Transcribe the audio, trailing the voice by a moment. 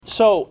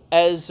So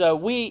as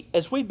we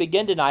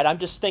begin tonight, I'm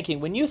just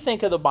thinking, when you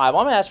think of the Bible,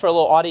 I'm going to ask for a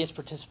little audience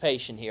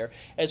participation here.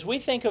 As we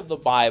think of the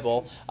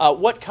Bible,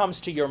 what comes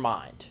to your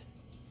mind?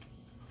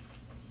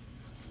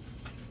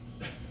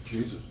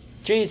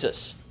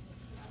 Jesus.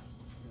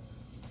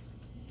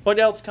 What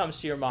else comes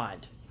to your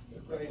mind?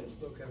 The greatest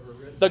book ever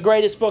written. The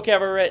greatest book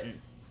ever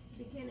written.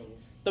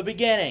 Beginnings. The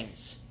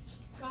beginnings.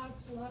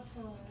 God's love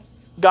for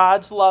us.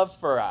 God's love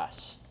for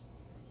us.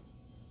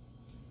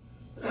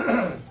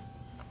 Life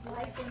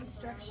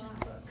instruction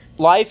book.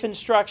 Life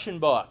instruction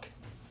book.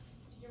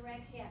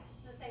 Let's say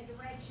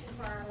direction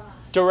for our lives.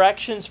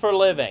 Directions for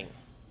living.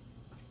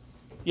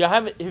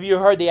 Have you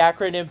heard the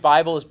acronym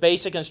Bible is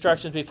basic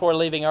instructions before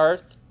leaving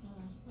Earth?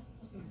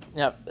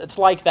 Yeah, it's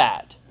like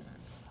that.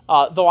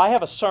 Though I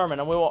have a sermon,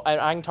 and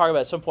I can talk about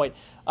it at some point.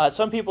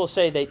 Some people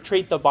say they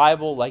treat the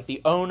Bible like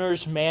the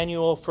owner's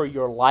manual for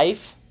your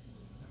life.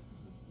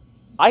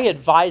 I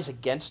advise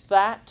against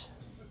that.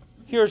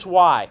 Here's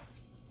why.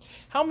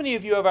 How many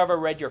of you have ever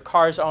read your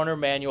car's owner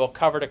manual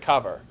cover to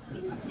cover?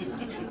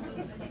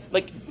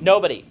 Like,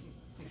 nobody.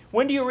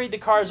 When do you read the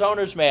car's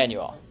owner's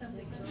manual?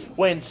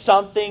 When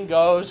something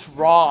goes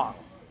wrong.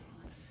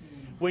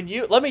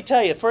 Let me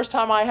tell you, first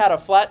time I had a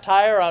flat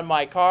tire on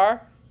my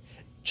car,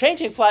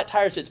 changing flat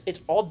tires,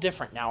 it's all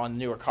different now on the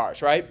newer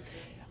cars, right?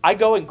 I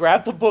go and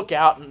grab the book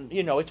out, and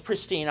it's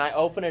pristine. I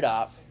open it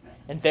up,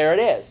 and there it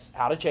is,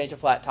 how to change a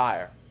flat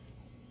tire.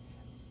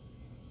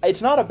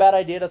 It's not a bad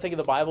idea to think of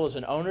the Bible as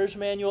an owner's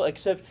manual,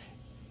 except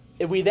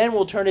we then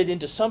will turn it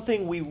into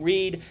something we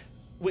read.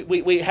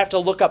 We have to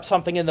look up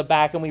something in the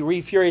back, and we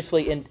read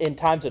furiously in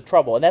times of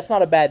trouble, and that's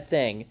not a bad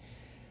thing.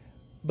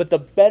 But the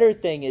better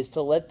thing is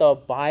to let the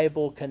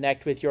Bible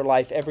connect with your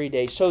life every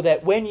day, so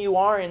that when you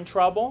are in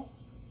trouble,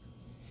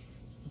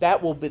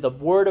 the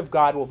Word of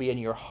God will be in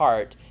your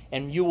heart,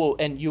 and you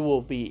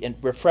will be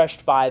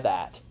refreshed by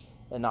that,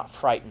 and not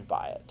frightened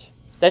by it.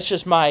 That's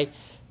just my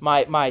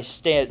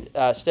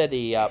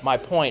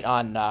point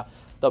on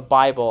the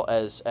Bible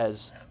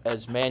as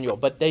manual.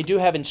 But they do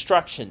have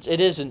instructions.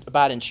 It isn't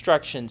about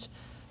instructions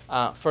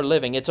for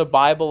living. It's a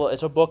Bible.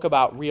 It's a book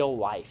about real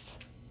life.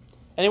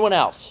 Anyone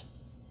else?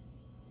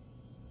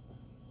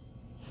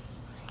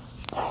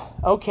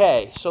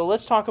 Okay, so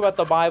let's talk about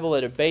the Bible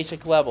at a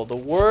basic level. The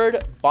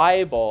word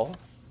Bible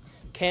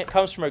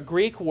comes from a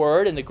Greek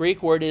word, and the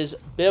Greek word is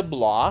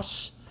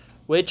biblos,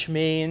 which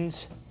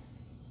means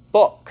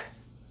book.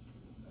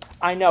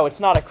 I know, it's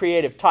not a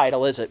creative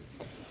title, is it?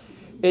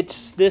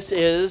 This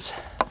is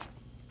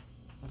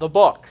the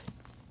book.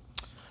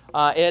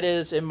 It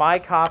is, in my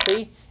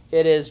copy,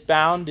 it is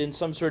bound in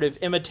some sort of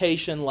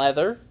imitation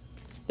leather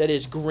that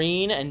is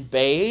green and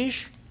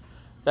beige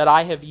that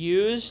I have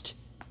used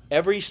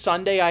every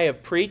Sunday I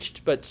have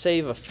preached, but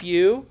save a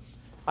few.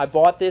 I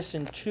bought this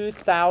in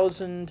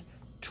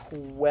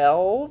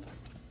 2012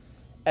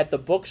 at the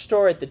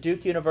bookstore at the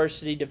Duke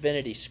University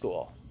Divinity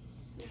School.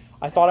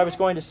 I thought I was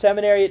going to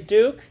seminary at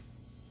Duke.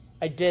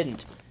 I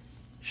didn't.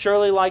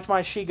 Shirley liked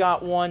my She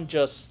Got One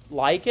just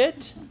like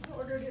it.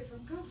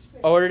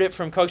 Ordered it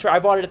from Cokesbury. I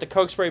bought it at the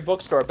Cokesbury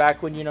bookstore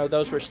back when,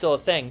 those were still a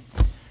thing.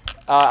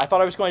 I thought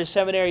I was going to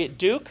seminary at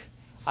Duke.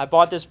 I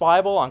bought this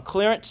Bible on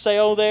clearance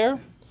sale there.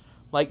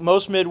 Like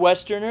most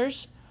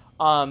Midwesterners,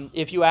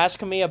 if you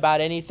ask me about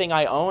anything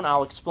I own,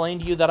 I'll explain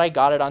to you that I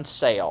got it on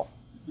sale.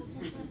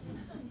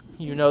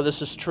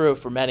 This is true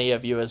for many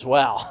of you as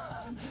well.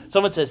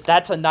 Someone says,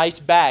 that's a nice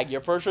bag.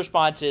 Your first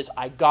response is,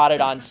 I got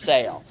it on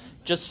sale.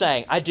 Just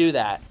saying, I do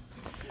that.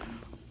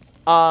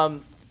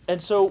 And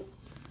so,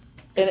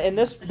 in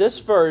this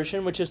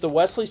version, which is the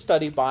Wesley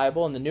Study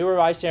Bible and the New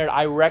Revised Standard,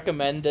 I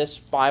recommend this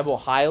Bible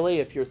highly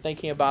if you're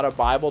thinking about a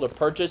Bible to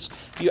purchase.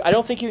 I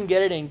don't think you can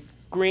get it in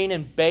green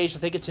and beige. I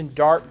think it's in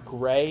dark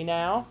gray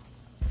now.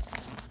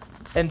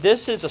 And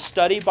this is a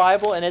study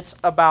Bible, and it's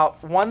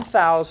about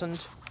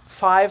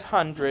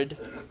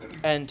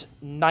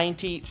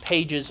 1,590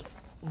 pages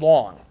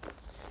long.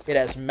 It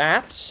has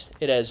maps,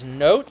 it has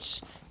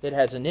notes, it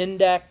has an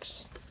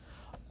index.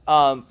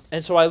 And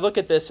so I look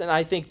at this, and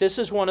I think this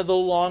is one of the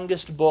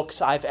longest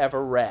books I've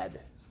ever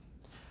read.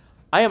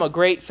 I am a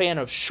great fan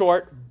of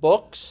short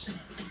books.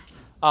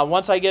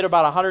 Once I get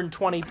about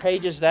 120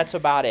 pages, that's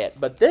about it.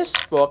 But this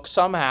book,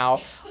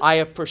 somehow, I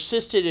have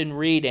persisted in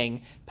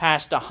reading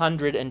past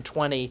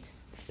 120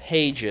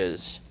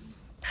 pages.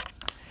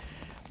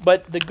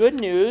 But the good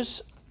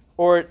news,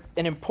 or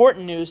an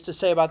important news to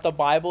say about the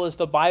Bible is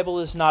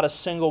not a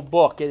single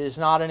book. It is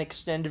not an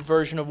extended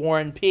version of War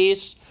and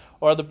Peace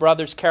or the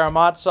Brothers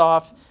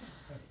Karamazov.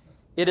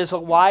 It is a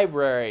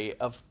library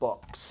of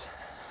books.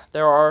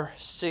 There are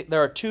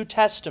 2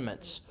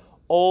 testaments,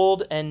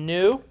 Old and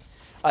New.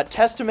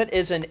 Testament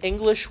is an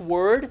English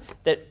word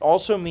that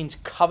also means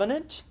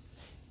covenant.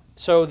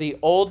 So the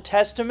Old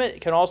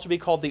Testament can also be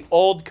called the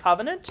Old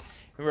Covenant.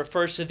 It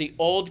refers to the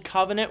Old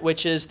Covenant,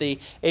 which is the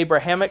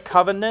Abrahamic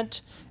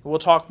covenant. We'll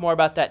talk more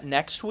about that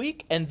next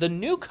week. And the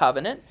New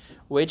Covenant,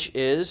 which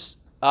is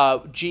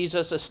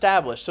Jesus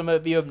established. Some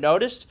of you have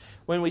noticed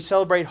when we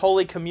celebrate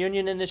Holy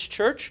Communion in this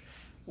church,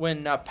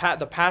 when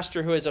the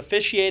pastor who is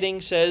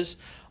officiating says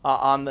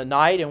on the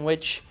night in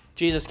which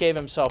Jesus gave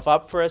himself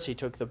up for us. He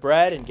took the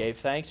bread and gave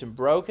thanks and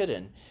broke it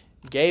and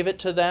gave it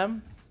to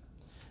them.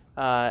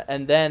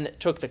 And then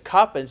took the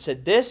cup and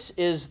said, "This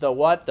is the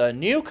what? The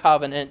new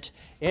covenant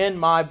in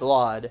my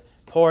blood,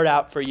 poured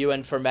out for you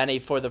and for many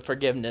for the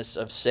forgiveness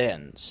of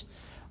sins."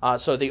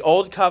 So the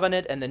Old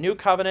Covenant and the New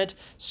Covenant,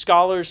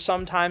 scholars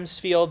sometimes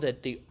feel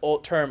that the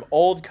term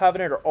Old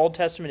Covenant or Old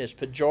Testament is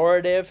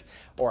pejorative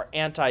or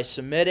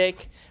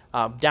anti-Semitic,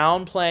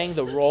 downplaying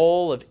the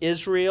role of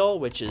Israel,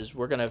 which is,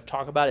 we're going to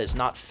talk about, is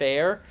not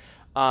fair.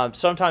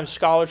 Sometimes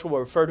scholars will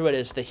refer to it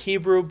as the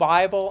Hebrew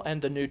Bible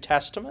and the New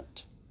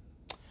Testament.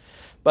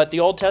 But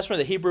the Old Testament,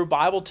 the Hebrew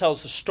Bible,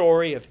 tells the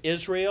story of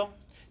Israel,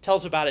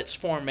 tells about its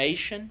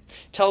formation,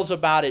 tells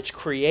about its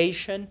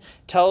creation,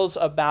 tells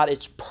about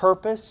its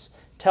purpose,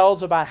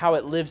 tells about how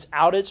it lives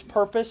out its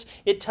purpose.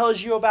 It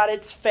tells you about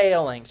its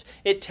failings.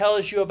 It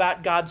tells you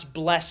about God's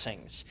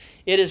blessings.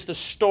 It is the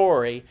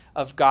story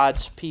of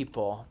God's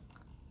people.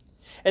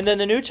 And then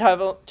the New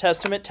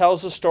Testament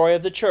tells the story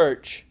of the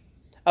church,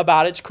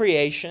 about its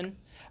creation,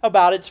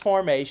 about its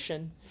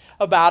formation,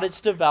 about its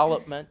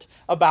development,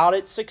 about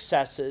its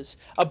successes,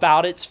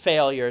 about its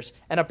failures,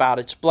 and about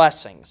its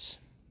blessings.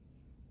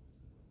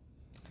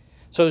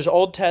 So there's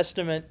Old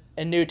Testament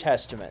and New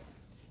Testament.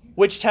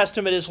 Which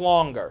testament is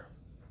longer?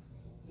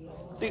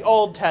 The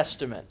Old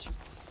Testament.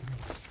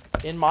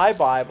 In my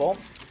Bible,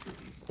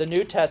 the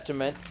New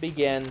Testament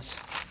begins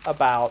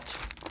about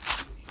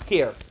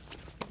here.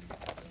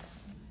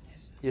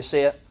 You see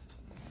it?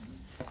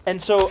 And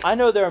so I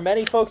know there are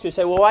many folks who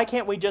say, well, why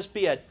can't we just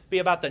be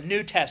about the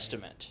New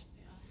Testament?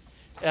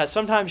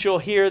 Sometimes you'll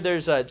hear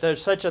there's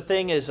such a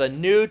thing as a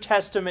New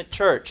Testament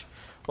church.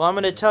 Well, I'm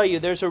going to tell you,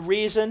 there's a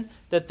reason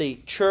that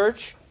the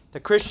church, the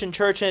Christian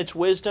church in its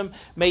wisdom,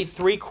 made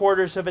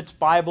 3/4 of its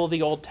Bible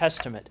the Old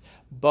Testament.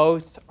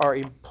 Both are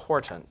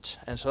important.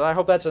 And so I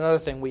hope that's another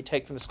thing we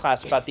take from this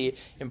class about the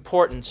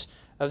importance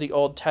of the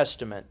Old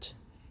Testament.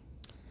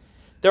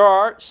 There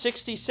are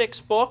 66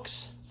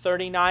 books,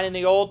 39 in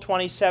the Old,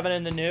 27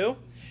 in the New.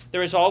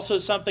 There is also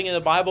something in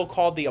the Bible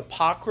called the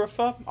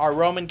Apocrypha. Our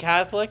Roman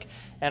Catholic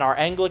and our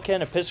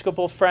Anglican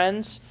Episcopal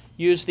friends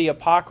use the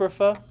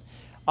Apocrypha.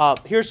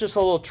 Here's just a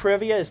little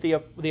trivia: is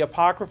the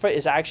Apocrypha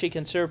is actually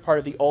considered part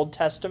of the Old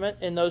Testament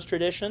in those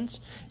traditions.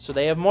 So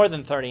they have more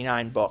than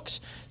 39 books.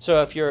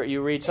 So if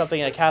you read something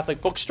in a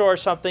Catholic bookstore or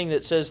something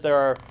that says there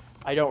are,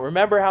 I don't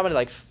remember how many,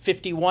 like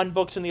 51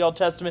 books in the Old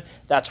Testament,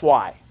 that's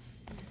why.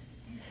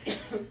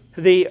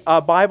 The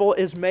Bible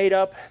is made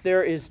up,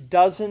 there is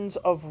dozens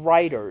of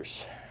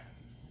writers.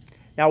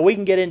 Now we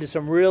can get into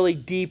some really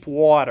deep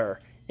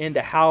water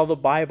into how the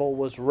Bible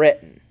was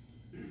written.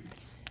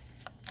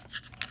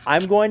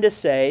 I'm going to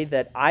say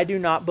that I do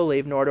not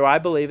believe, nor do I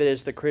believe it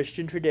is the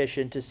Christian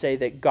tradition to say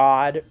that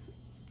God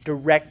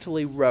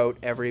directly wrote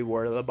every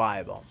word of the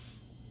Bible.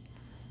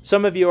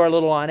 Some of you are a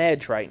little on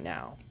edge right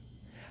now.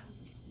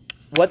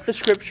 What the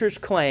Scriptures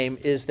claim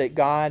is that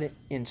God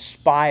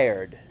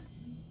inspired.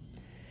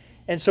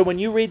 And so when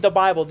you read the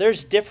Bible,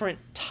 there's different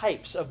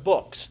types of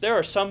books. There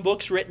are some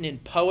books written in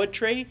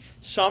poetry.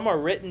 Some are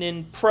written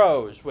in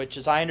prose, which,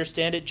 as I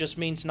understand it, just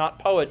means not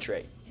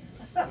poetry.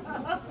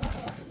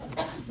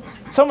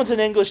 Someone's an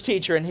English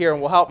teacher in here and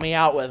will help me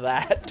out with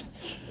that.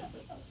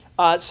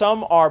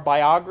 Some are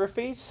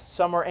biographies.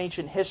 Some are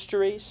ancient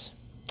histories.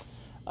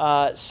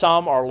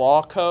 Some are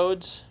law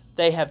codes.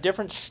 They have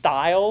different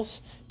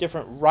styles,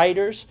 different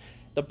writers.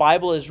 The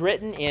Bible is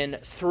written in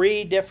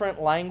 3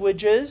 different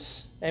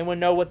languages. Anyone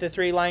know what the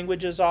 3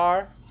 languages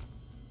are?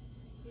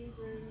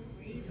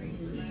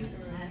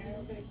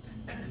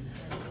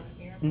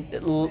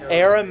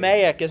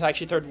 Aramaic is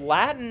actually third.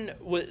 Latin,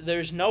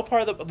 there's no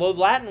part of the...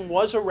 Latin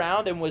was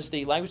around and was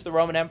the language of the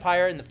Roman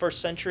Empire in the 1st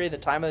century, the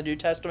time of the New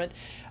Testament.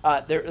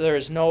 There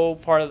is no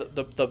part of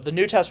the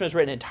New Testament is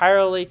written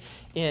entirely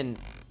in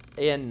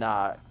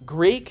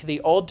Greek.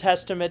 The Old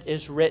Testament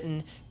is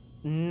written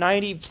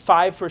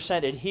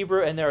 95% in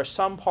Hebrew, and there are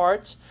some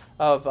parts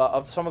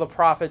of some of the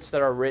prophets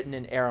that are written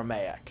in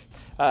Aramaic.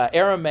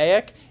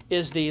 Aramaic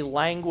is the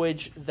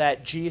language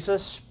that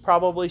Jesus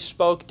probably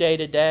spoke day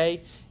to day.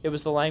 It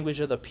was the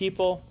language of the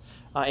people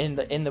in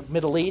the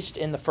Middle East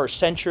in the 1st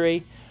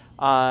century.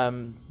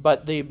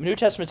 But the New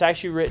Testament is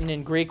actually written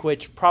in Greek,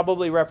 which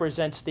probably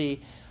represents the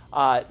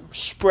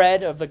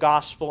spread of the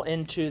gospel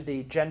into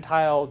the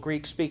Gentile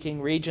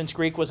Greek-speaking regions.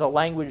 Greek was a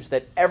language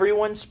that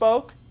everyone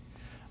spoke.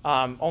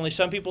 Only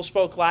some people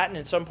spoke Latin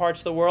in some parts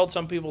of the world.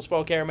 Some people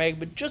spoke Aramaic,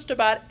 but just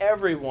about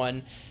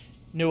everyone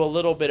knew a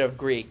little bit of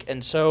Greek.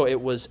 And so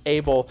it was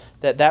able,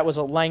 that was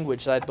a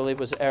language that I believe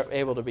was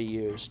able to be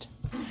used.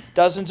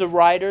 Dozens of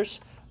writers.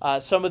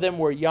 Some of them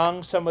were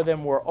young. Some of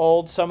them were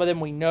old. Some of them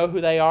we know who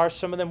they are.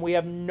 Some of them we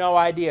have no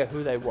idea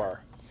who they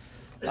were.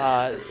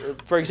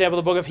 For example,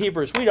 the book of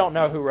Hebrews. We don't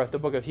know who wrote the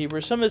book of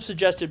Hebrews. Some have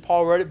suggested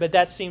Paul wrote it, but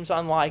that seems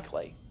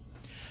unlikely.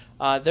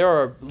 There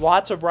are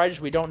lots of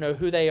writers. We don't know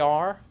who they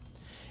are.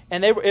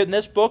 And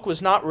this book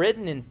was not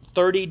written in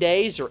 30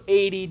 days or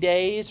 80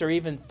 days or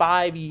even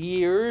 5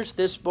 years.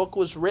 This book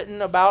was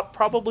written about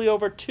probably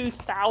over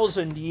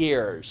 2,000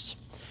 years.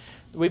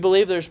 We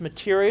believe there's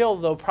material,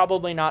 though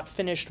probably not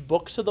finished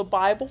books of the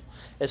Bible,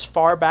 as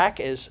far back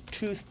as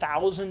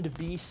 2000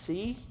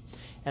 BC.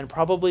 And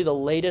probably the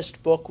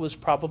latest book was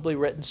probably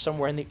written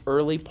somewhere in the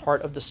early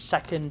part of the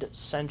 2nd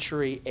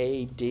century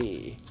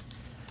AD.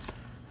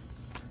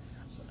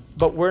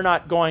 But we're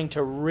not going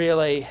to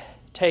really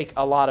take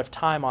a lot of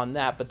time on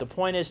that. But the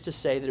point is to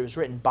say that it was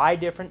written by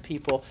different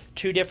people,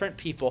 to different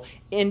people,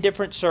 in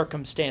different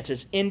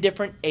circumstances, in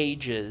different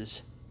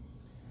ages,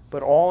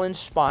 but all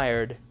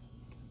inspired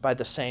by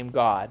the same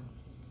God.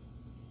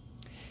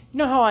 You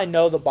know how I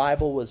know the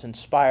Bible was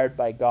inspired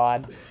by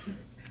God?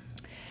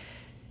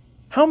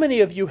 How many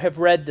of you have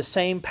read the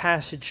same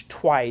passage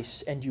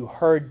twice and you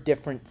heard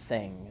different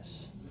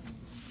things?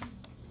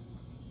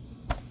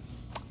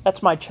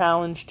 That's my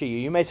challenge to you.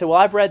 You may say, well,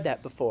 I've read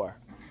that before.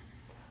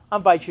 I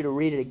invite you to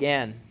read it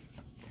again.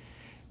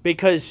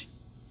 Because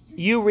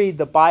you read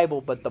the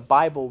Bible, but the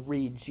Bible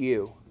reads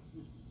you.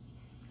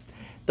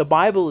 The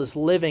Bible is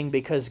living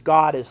because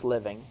God is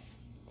living.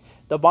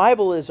 The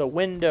Bible is a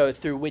window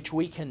through which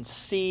we can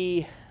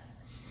see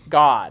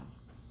God.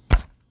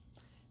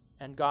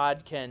 And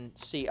God can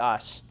see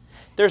us.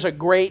 There's a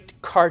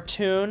great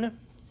cartoon.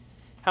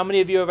 How many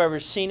of you have ever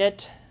seen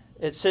it?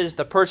 It says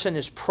the person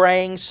is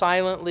praying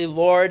silently,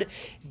 Lord,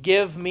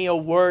 give me a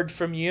word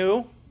from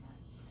you.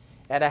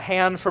 And a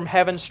hand from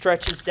heaven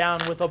stretches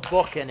down with a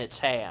book in its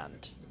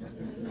hand.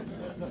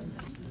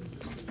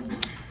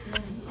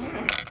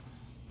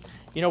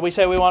 You know, we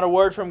say we want a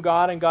word from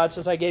God, and God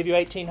says, I gave you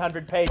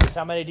 1,800 pages.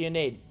 How many do you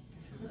need?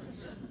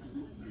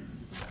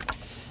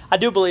 I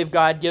do believe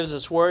God gives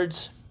us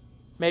words,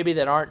 maybe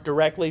that aren't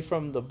directly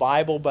from the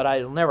Bible, but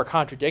I'll never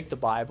contradict the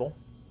Bible.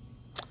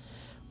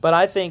 But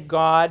I think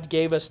God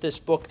gave us this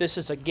book. This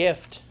is a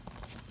gift.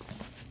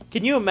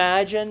 Can you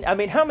imagine? I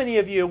mean, how many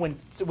of you,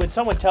 when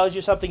someone tells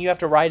you something, you have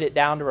to write it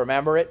down to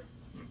remember it?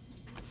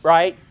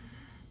 Right?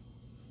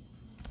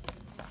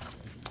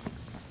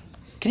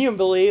 Can you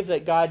believe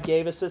that God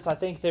gave us this? I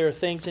think there are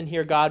things in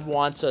here God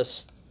wants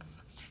us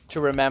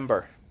to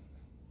remember.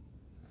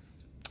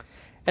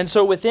 And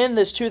so within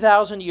this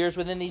 2,000 years,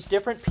 within these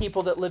different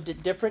people that lived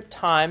at different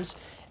times,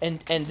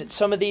 and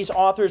some of these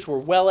authors were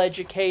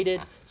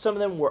well-educated, some of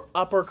them were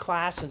upper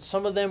class, and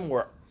some of them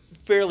were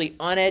fairly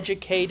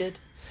uneducated.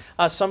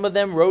 Some of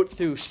them wrote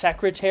through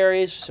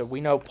secretaries, so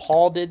we know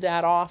Paul did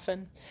that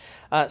often.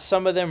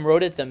 Some of them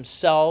wrote it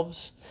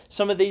themselves.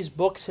 Some of these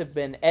books have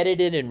been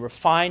edited and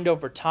refined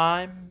over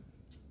time.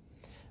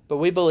 But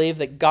we believe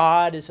that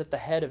God is at the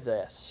head of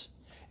this.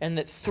 And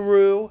that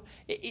through,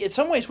 in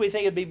some ways we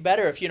think it'd be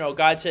better if,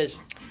 God says,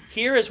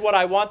 here is what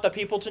I want the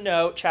people to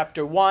know,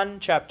 chapter 1,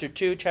 chapter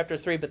 2, chapter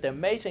 3. But the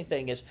amazing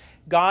thing is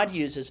God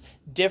uses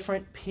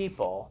different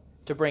people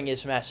to bring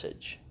his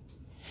message.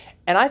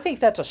 And I think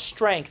that's a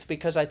strength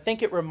because I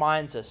think it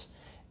reminds us,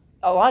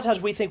 a lot of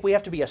times we think we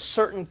have to be a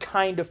certain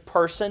kind of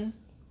person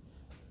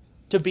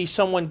to be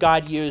someone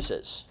God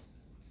uses.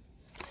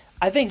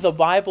 I think the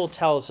Bible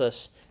tells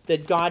us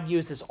that God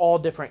uses all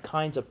different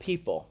kinds of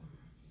people.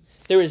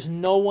 There is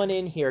no one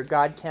in here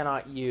God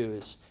cannot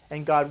use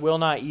and God will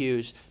not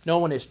use. No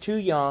one is too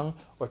young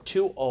or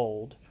too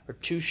old or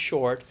too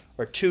short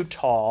or too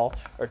tall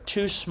or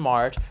too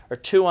smart or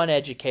too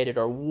uneducated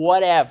or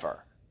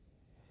whatever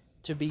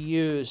to be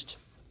used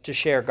to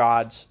share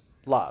God's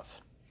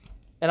love.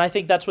 And I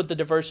think that's what the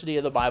diversity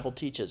of the Bible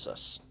teaches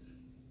us.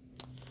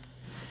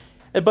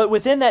 But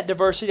within that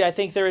diversity, I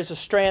think there is a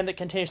strand that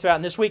continues throughout.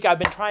 And this week I've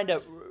been trying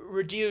to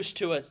reduce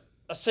to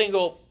a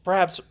single,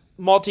 perhaps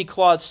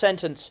multi-clause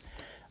sentence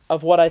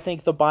of what I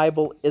think the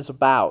Bible is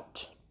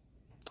about.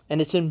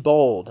 And it's in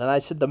bold. And I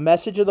said the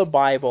message of the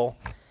Bible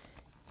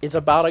is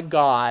about a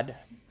God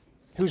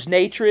whose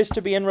nature is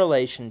to be in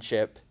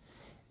relationship,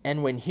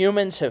 and when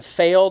humans have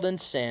failed and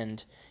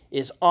sinned,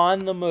 is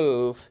on the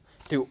move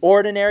through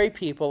ordinary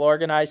people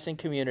organized in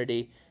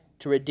community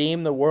to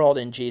redeem the world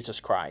in Jesus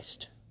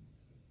Christ.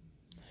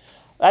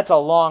 That's a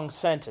long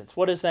sentence.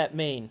 What does that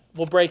mean?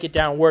 We'll break it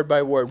down word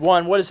by word.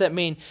 One, what does that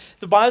mean?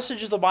 The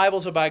message of the Bible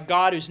is about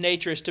God whose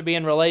nature is to be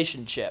in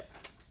relationship.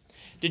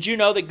 Did you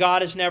know that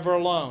God is never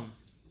alone?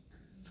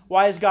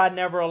 Why is God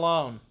never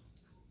alone?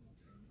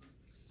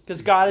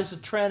 Because God is a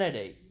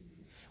Trinity.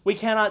 We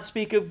cannot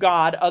speak of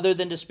God other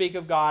than to speak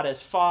of God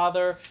as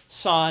Father,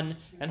 Son,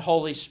 and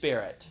Holy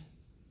Spirit.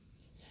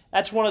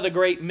 That's one of the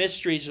great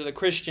mysteries of the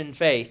Christian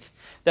faith,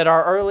 that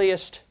our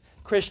earliest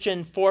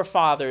Christian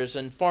forefathers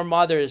and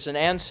foremothers and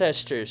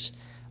ancestors,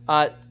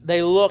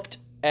 they looked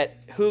at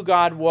who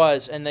God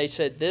was and they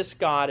said, this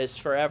God is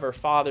forever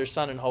Father,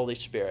 Son, and Holy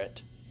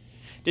Spirit.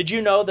 Did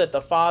you know that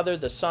the Father,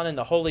 the Son, and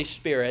the Holy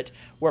Spirit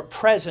were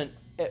present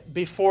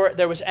before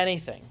there was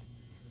anything?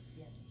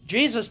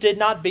 Jesus did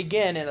not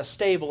begin in a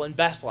stable in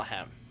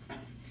Bethlehem.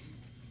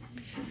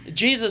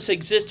 Jesus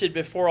existed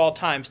before all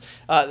times.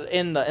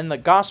 In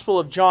the Gospel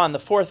of John, the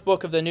 4th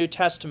book of the New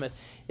Testament,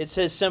 it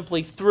says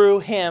simply, through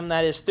him,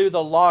 that is through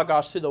the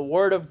Logos, through the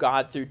Word of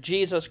God, through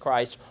Jesus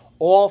Christ,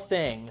 all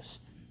things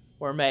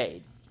were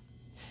made.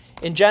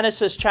 In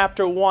Genesis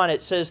chapter 1,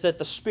 it says that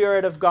the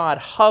Spirit of God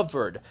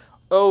hovered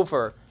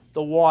over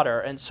the water.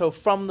 And so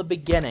from the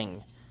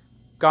beginning,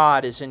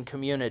 God is in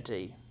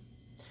community.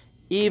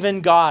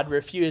 Even God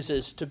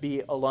refuses to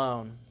be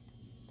alone.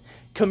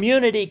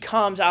 Community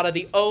comes out of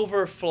the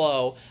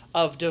overflow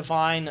of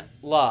divine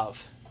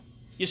love.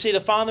 You see, the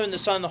Father and the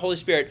Son and the Holy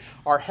Spirit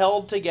are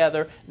held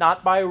together,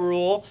 not by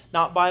rule,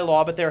 not by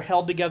law, but they're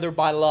held together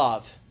by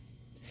love.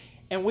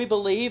 And we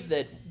believe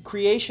that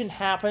creation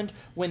happened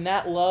when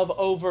that love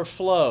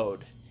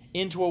overflowed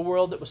into a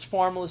world that was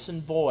formless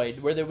and void,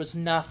 where there was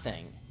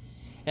nothing.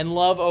 And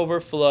love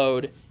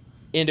overflowed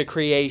into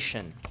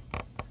creation.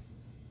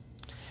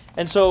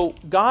 And so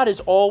God is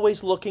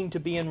always looking to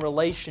be in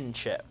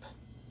relationship.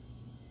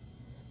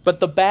 But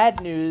the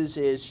bad news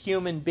is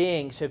human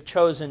beings have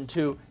chosen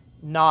to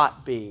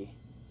not be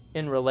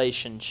in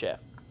relationship.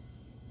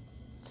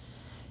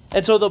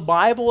 And so the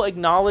Bible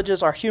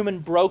acknowledges our human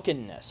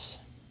brokenness.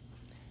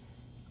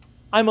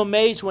 I'm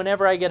amazed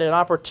whenever I get an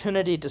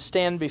opportunity to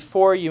stand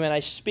before you and I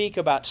speak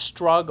about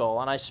struggle,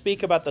 and I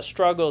speak about the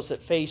struggles that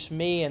face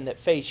me and that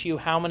face you,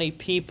 how many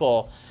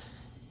people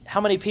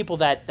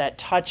that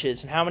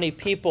touches, and how many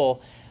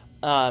people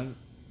are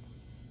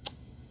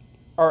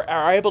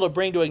able to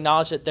bring to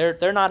acknowledge that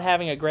they're not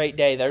having a great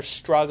day, they're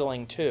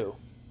struggling too.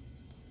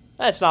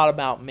 That's not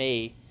about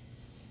me.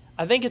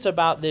 I think it's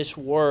about this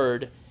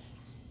word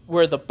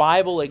where the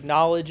Bible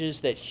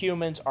acknowledges that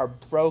humans are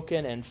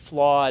broken and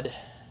flawed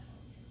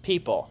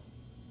people.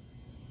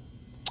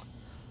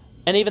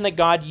 And even that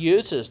God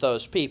uses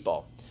those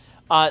people.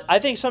 I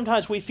think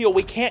sometimes we feel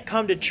we can't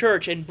come to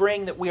church and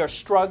bring that we are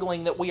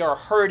struggling, that we are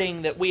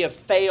hurting, that we have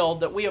failed,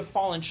 that we have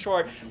fallen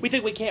short. We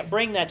think we can't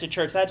bring that to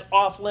church. That's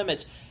off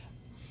limits.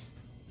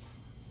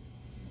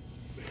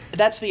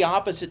 That's the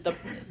opposite.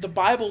 The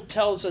Bible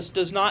tells us,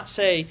 does not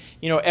say,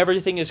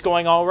 everything is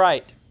going all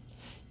right.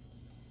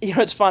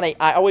 It's funny.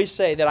 I always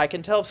say that I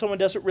can tell if someone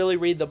doesn't really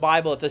read the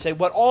Bible if they say,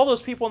 "But all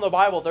those people in the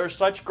Bible, they're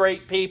such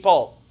great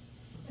people."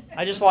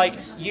 I just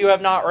you have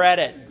not read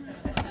it.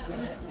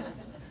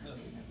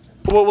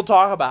 We'll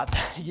talk about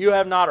that. You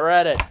have not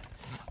read it.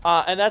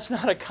 And that's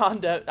not a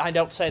condemn. I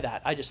don't say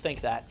that. I just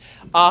think that.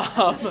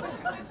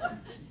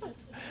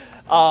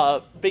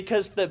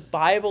 Because the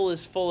Bible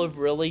is full of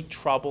really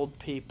troubled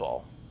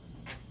people.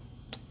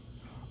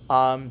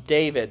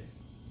 David,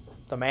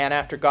 the man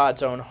after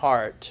God's own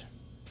heart,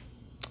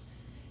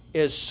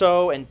 is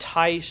so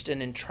enticed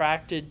and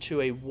attracted to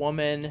a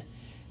woman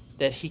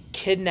that he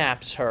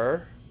kidnaps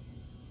her,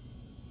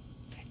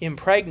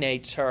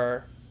 impregnates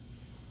her,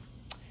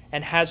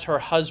 and has her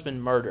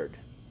husband murdered.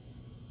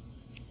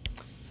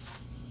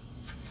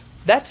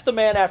 That's the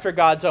man after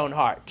God's own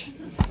heart.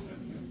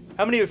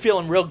 How many of you are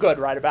feeling real good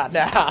right about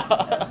now?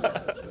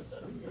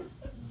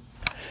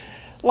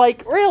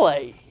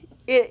 Really,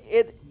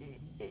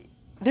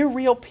 they're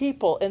real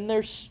people, and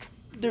they're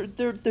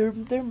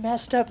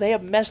messed up. They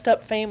have messed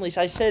up families.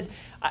 I said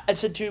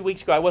 2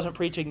 weeks ago, I wasn't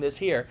preaching this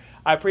here.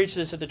 I preached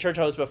this at the church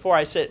I was before.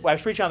 I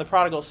was preaching on the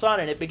prodigal son,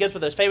 and it begins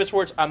with those famous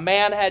words, "A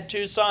man had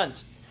 2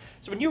 sons."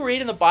 So when you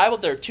read in the Bible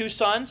there are 2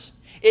 sons,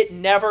 it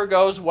never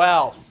goes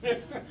well.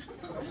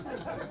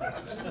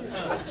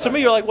 Some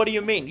of you are like, "What do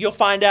you mean?" You'll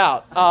find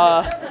out.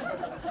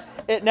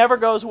 It never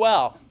goes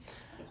well.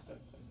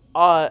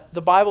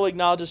 The Bible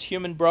acknowledges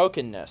human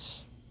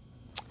brokenness.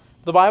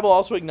 The Bible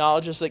also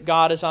acknowledges that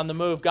God is on the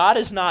move. God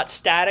is not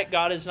static.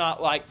 God is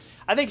not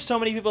I think so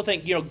many people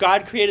think,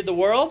 God created the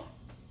world,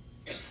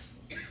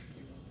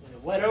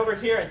 went over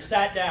here and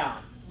sat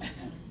down.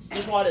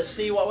 Just wanted to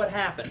see what would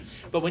happen.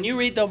 But when you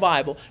read the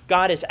Bible,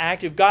 God is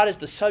active. God is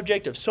the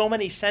subject of so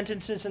many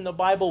sentences in the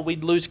Bible,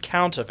 we'd lose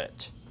count of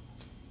it.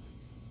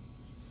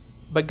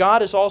 But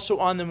God is also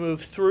on the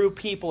move through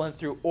people and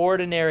through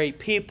ordinary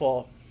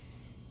people.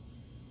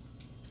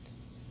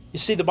 You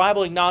see, the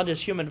Bible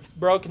acknowledges human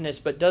brokenness,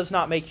 but does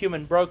not make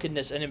human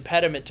brokenness an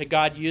impediment to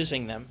God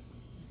using them.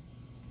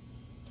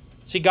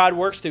 See, God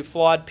works through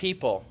flawed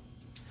people,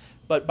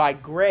 but by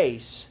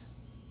grace,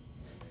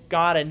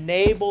 God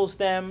enables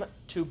them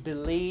to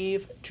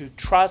believe, to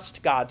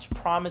trust God's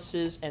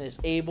promises, and is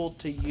able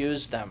to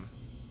use them.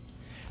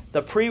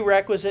 The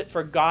prerequisite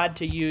for God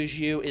to use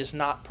you is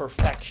not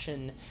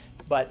perfection,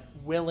 but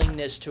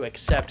willingness to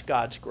accept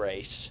God's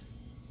grace.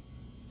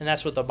 And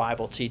that's what the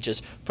Bible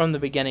teaches from the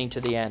beginning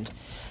to the end.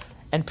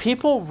 And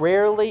people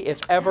rarely,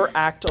 if ever,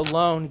 act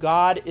alone.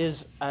 God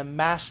is a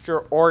master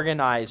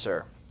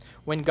organizer.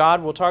 When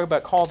God, we'll talk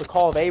about the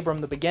call of Abram,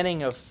 the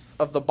beginning of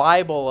the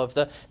Bible, of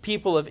the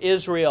people of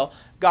Israel,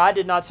 God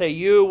did not say,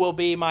 "You will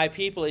be my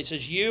people." He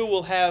says, "You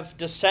will have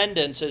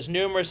descendants as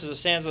numerous as the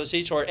sands of the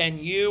seashore." And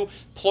you,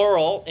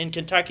 plural, in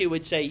Kentucky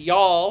would say,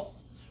 "Y'all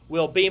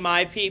will be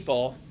my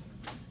people,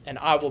 and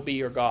I will be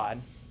your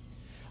God."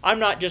 I'm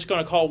not just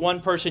going to call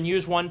one person,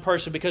 use one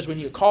person, because when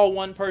you call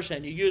one person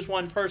and you use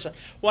one person,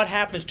 what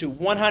happens to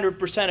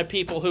 100% of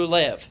people who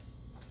live?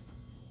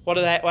 What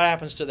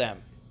happens to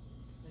them?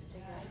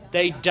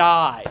 They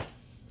die.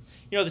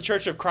 The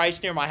Church of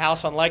Christ near my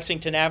house on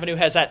Lexington Avenue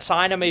has that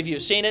sign. How many of you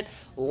have seen it?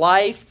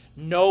 Life,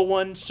 no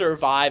one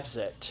survives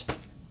it.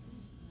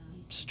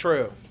 It's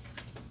true.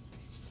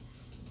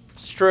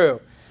 It's true.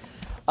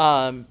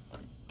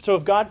 So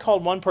if God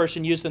called one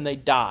person, use them, they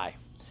die.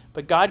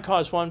 But God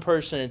calls one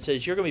person and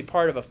says, you're going to be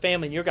part of a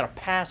family and you're going to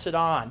pass it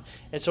on.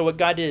 And so what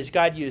God did is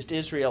God used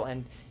Israel.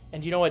 And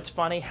you know what's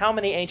funny? How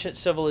many ancient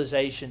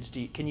civilizations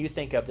can you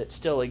think of that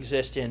still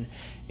exist in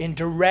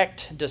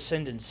direct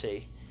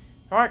descendancy?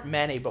 There aren't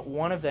many, but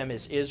one of them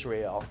is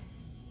Israel,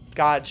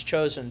 God's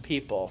chosen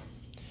people.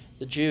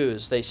 The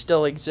Jews, they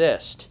still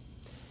exist.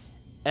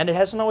 And it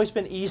hasn't always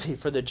been easy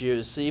for the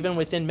Jews. Even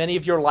within many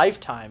of your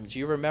lifetimes,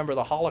 you remember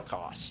the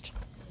Holocaust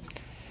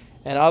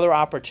and other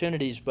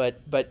opportunities,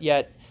 but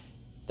yet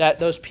that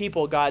those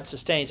people God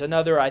sustains.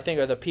 Another, I think,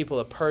 are the people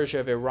of Persia,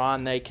 of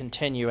Iran. They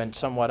continue in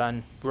somewhat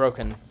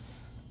unbroken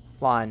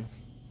line.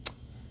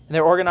 And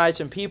they're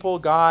organized in people.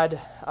 God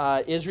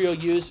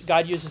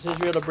uses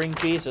Israel to bring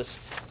Jesus.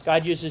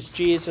 God uses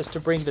Jesus to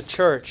bring the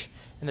church.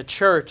 And the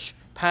church,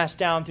 passed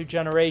down through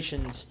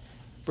generations,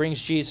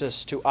 brings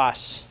Jesus to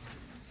us.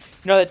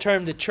 You know that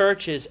term, the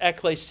church, is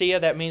ecclesia.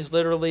 That means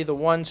literally the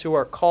ones who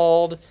are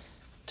called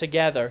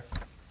together.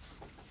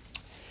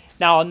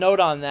 Now, I'll note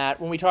on that,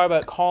 when we talk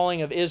about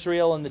calling of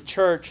Israel and the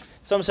church,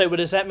 some say, well,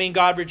 does that mean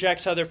God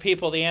rejects other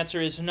people? The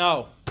answer is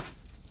no.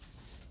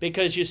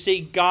 Because you see,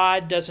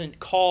 God doesn't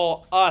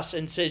call us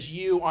and says,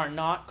 you are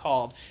not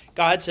called.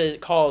 God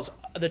calls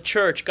the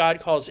church, God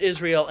calls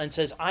Israel and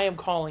says, I am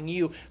calling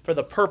you for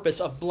the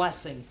purpose of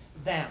blessing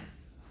them.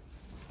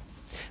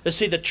 But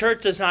see, the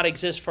church does not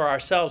exist for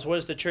ourselves. What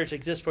does the church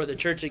exist for? The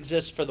church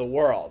exists for the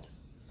world.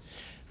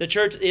 The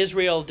church,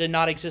 Israel, did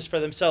not exist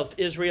for themselves.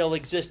 Israel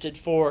existed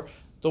for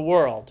the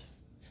world.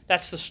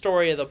 That's the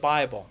story of the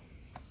Bible.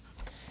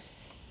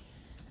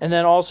 And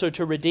then also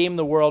to redeem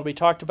the world, we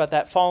talked about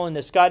that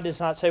fallenness. God does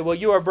not say, well,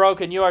 you are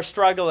broken, you are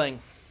struggling.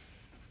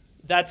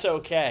 That's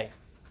okay.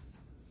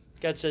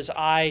 God says,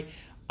 I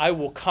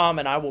will come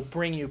and I will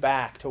bring you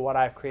back to what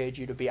I've created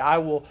you to be. I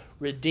will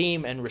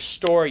redeem and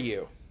restore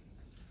you.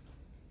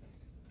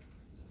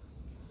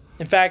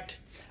 In fact,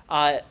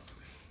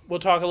 we'll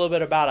talk a little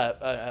bit about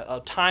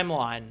a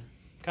timeline,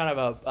 kind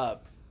of a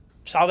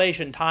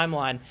salvation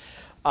timeline.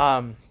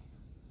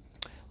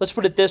 Let's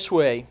put it this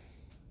way.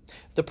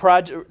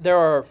 There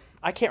are,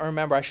 I can't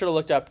remember, I should have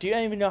looked up. Do you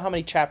even know how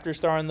many chapters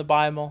there are in the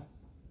Bible?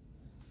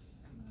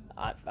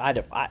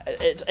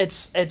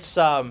 It's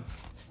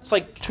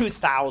like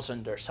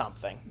 2,000 or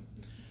something.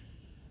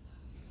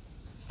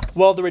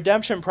 Well, the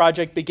redemption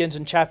project begins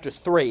in chapter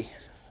 3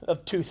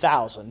 of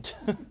 2,000.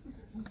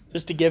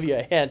 Just to give you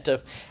a hint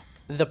of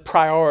the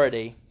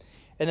priority.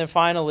 And then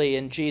finally,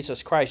 in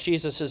Jesus Christ.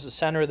 Jesus is the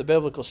center of the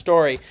biblical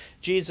story.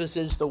 Jesus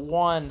is the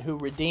one who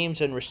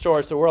redeems and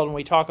restores the world. When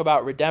we talk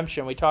about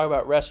redemption, we talk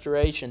about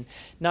restoration.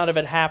 None of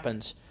it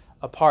happens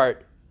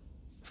apart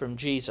from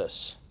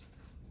Jesus.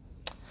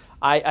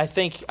 I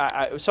think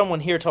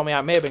someone here told me,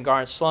 I may have been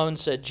Garnet Sloan,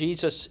 said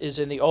Jesus is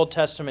in the Old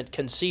Testament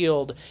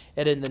concealed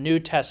and in the New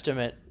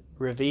Testament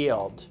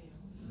revealed.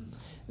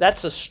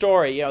 That's the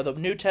story. You know,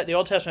 the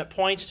Old Testament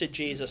points to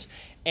Jesus,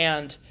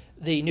 and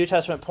the New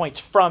Testament points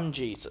from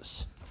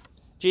Jesus.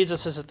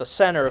 Jesus is at the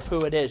center of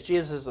who it is.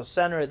 Jesus is the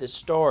center of this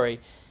story.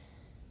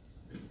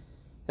 And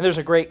there's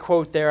a great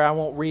quote there. I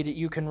won't read it.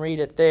 You can read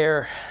it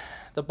there.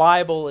 The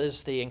Bible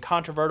is the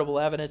incontrovertible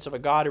evidence of a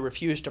God who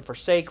refused to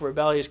forsake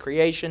rebellious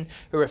creation,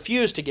 who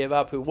refused to give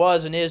up, who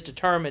was and is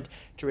determined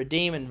to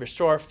redeem and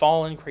restore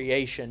fallen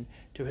creation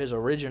to his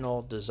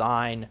original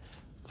design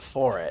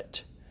for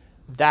it.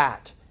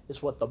 That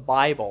is what the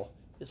Bible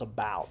is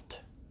about.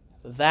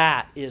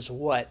 That is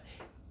what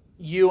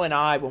you and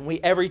I,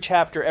 every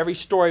chapter, every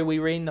story we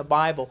read in the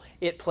Bible,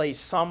 it plays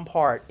some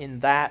part in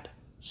that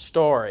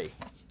story.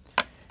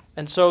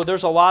 And so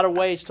there's a lot of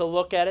ways to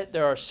look at it.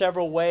 There are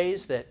several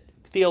ways that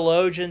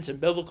theologians and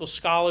biblical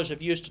scholars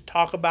have used to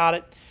talk about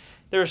it.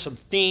 There are some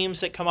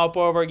themes that come up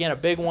over again. A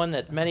big one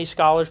that many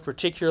scholars,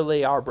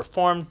 particularly our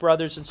Reformed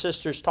brothers and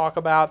sisters, talk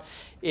about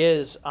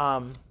is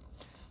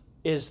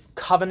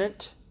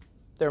covenant.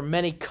 There are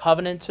many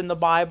covenants in the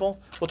Bible.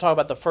 We'll talk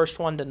about the first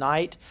one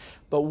tonight.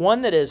 But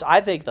one that is,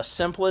 I think, the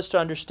simplest to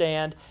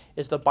understand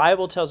is the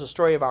Bible tells a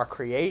story of our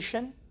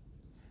creation,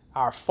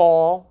 our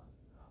fall,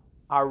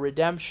 our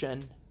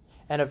redemption,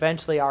 and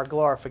eventually our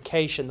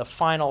glorification, the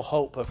final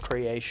hope of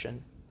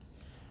creation.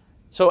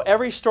 So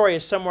every story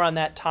is somewhere on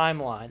that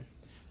timeline.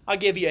 I'll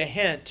give you a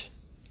hint.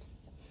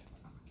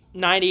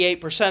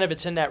 98% of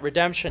it's in that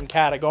redemption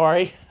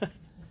category.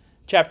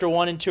 Chapter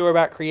 1 and 2 are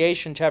about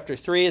creation. Chapter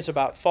 3 is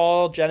about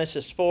fall.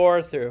 Genesis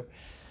 4 through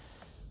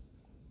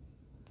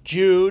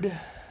Jude,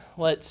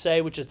 let's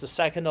say, which is the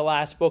second to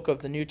last book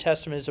of the New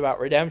Testament, is about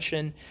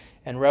redemption,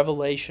 and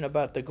Revelation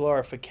about the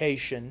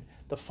glorification,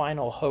 the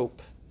final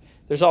hope.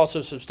 There's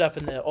also some stuff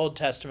in the Old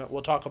Testament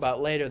we'll talk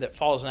about later that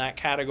falls in that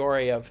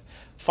category of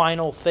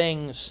final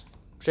things,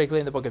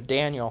 particularly in the book of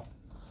Daniel.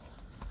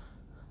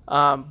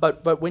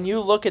 But when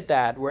you look at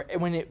that,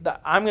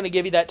 I'm going to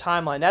give you that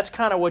timeline. That's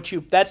kind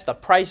of that's the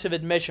price of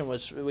admission.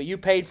 Was what you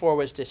paid for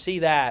was to see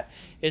that,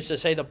 is to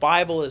say the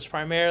Bible is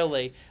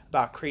primarily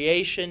about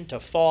creation to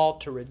fall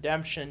to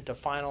redemption to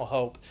final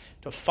hope,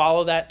 to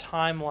follow that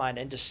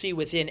timeline and to see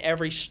within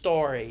every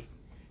story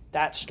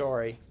that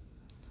story.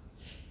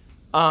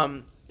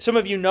 some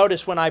of you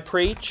notice when I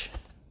preach,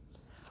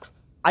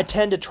 I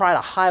tend to try to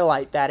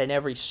highlight that in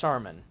every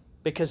sermon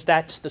because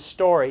that's the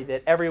story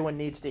that everyone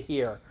needs to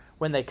hear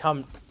when they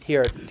come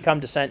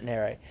to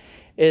Centenary,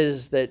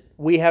 is that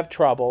we have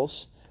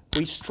troubles,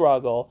 we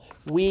struggle,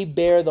 we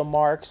bear the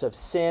marks of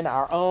sin,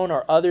 our own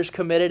or other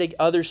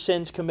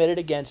sins committed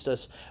against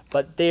us,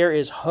 but there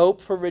is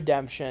hope for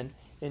redemption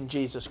in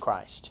Jesus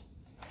Christ.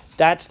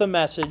 That's the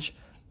message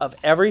of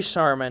every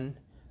sermon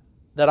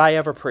that I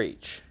ever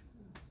preach.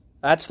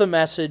 That's the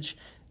message.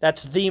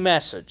 That's the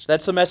message.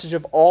 That's the message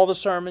of all the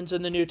sermons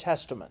in the New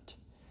Testament.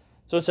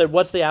 So it said,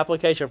 what's the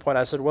application point?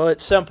 I said, well,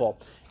 it's simple.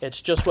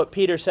 It's just what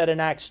Peter said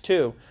in Acts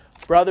 2.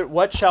 Brother,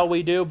 what shall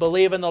we do?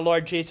 Believe in the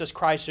Lord Jesus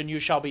Christ and you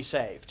shall be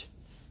saved.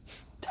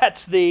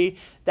 That's the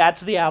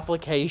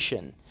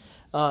application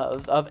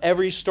of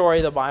every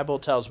story the Bible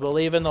tells.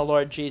 Believe in the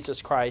Lord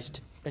Jesus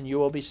Christ and you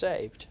will be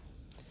saved.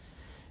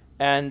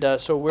 And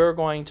so we're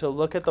going to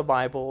look at the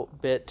Bible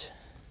bit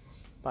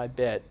by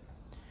bit.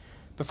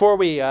 Before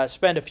we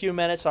spend a few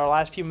minutes, our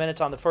last few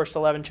minutes on the first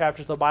 11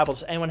 chapters of the Bible,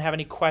 does anyone have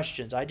any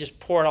questions? I just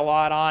poured a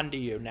lot on to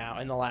you now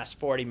in the last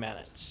 40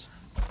 minutes.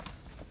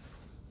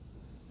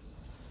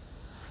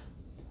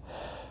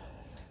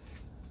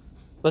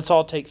 Let's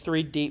all take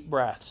 3 deep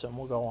breaths and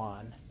we'll go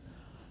on.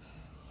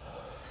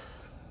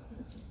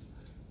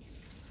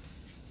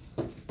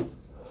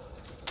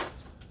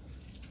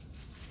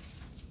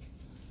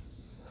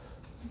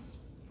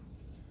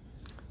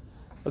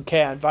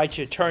 Okay, I invite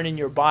you to turn in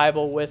your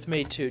Bible with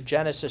me to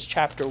Genesis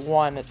chapter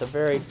 1 at the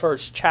very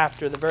first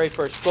chapter, the very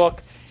first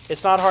book.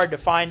 It's not hard to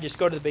find. Just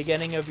go to the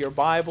beginning of your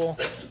Bible,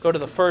 go to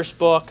the first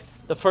book,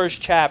 the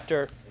first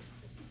chapter,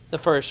 the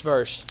first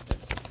verse.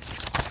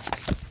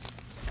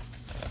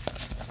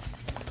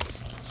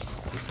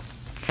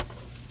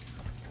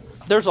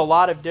 There's a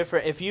lot of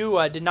different, if you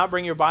did not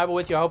bring your Bible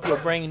with you, I hope you'll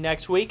bring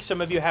next week.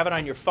 Some of you have it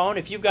on your phone.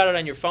 If you've got it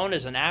on your phone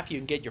as an app, you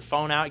can get your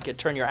phone out, you can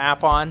turn your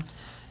app on.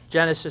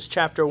 Genesis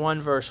chapter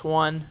 1, verse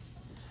 1.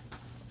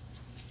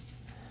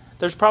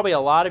 There's probably a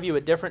lot of you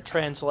with different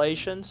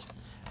translations,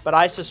 but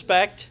I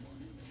suspect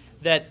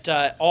that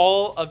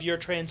all of your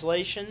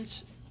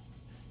translations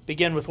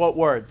begin with what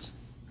words?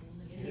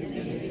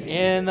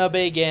 In the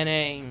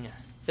beginning.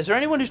 Is there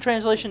anyone whose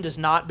translation does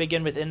not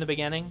begin with in the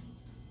beginning?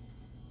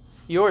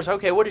 Yours,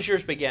 okay. What does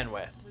yours begin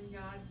with? When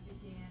God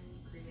began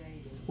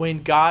creating.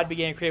 When God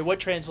began creating.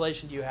 What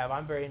translation do you have?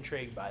 I'm very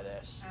intrigued by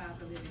this.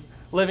 The Living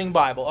Bible. Living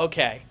Bible,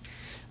 okay.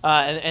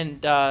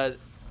 And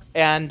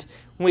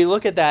when we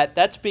look at that,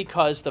 that's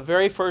because the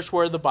very first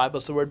word of the Bible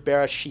is the word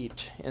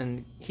Bereshit.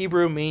 In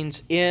Hebrew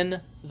means in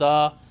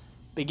the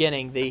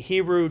beginning. The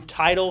Hebrew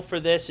title for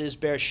this is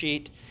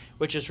Bereshit,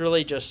 which is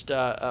really just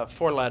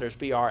 4 letters,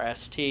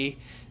 B-R-S-T.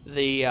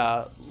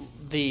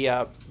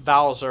 The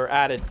vowels are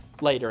added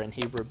later in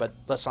Hebrew, but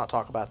let's not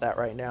talk about that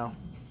right now.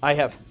 I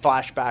have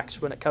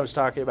flashbacks when it comes to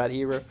talking about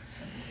Hebrew.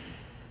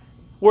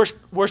 Worst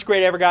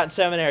grade I ever got in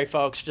seminary,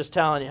 folks, just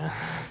telling you.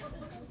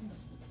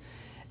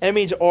 And it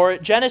means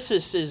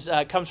Genesis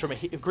comes from a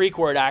Greek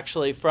word,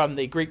 actually, from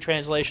the Greek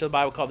translation of the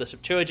Bible called the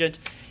Septuagint,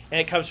 and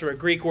it comes from a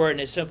Greek word,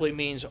 and it simply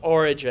means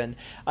origin.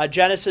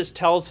 Genesis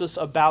tells us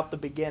about the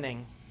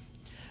beginning.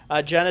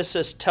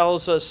 Genesis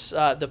tells us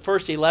the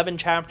first 11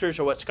 chapters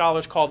are what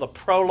scholars call the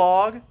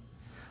prologue.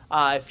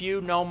 If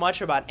you know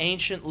much about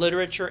ancient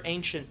literature,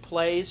 ancient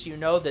plays, you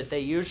know that they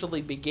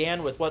usually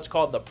began with what's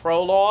called the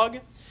prologue.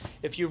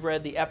 If you've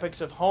read the epics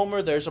of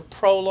Homer, there's a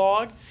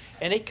prologue,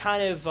 and it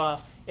kind of...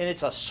 and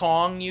it's a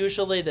song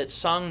usually that's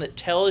sung that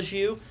tells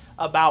you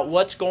about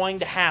what's going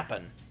to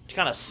happen, to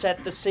kind of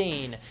set the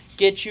scene,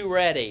 get you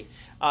ready.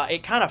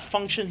 It kind of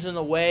functions in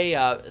the way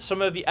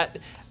some of you...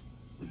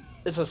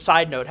 It's a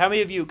side note. How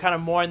many of you kind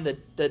of mourn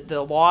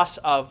the loss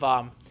of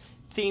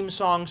theme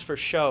songs for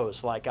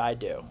shows like I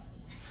do?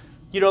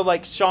 You know,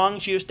 like the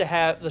shows used to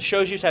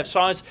have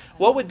songs.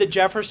 What would the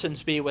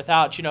Jeffersons be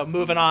without,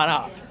 Moving On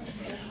Up?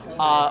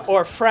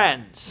 Or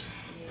Friends?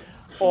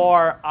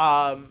 Or...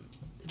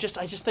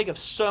 I just think of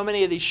so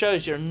many of these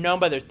shows you're known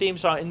by their theme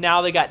song, and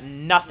now they got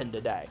nothing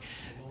today.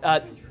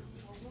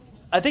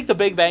 I think The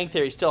Big Bang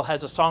Theory still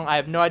has a song. I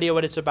have no idea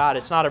what it's about.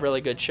 It's not a really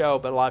good show,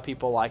 but a lot of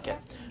people like it.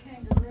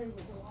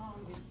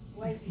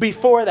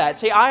 Before that,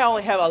 see, I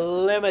only have a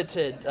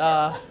limited.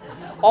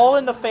 All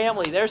in the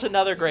Family. There's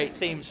another great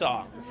theme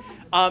song.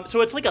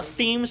 So it's like a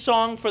theme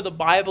song for the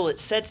Bible. It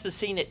sets the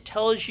scene. It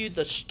tells you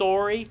the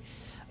story.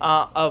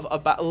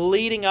 About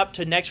leading up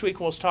to next week,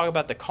 we'll talk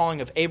about the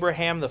calling of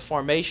Abraham, the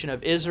formation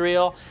of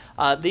Israel.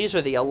 These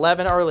are the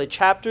 11 early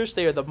chapters.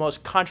 They are the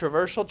most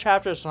controversial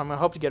chapters, so I'm going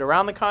to hope to get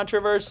around the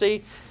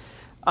controversy.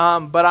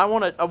 But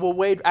we're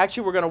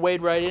going to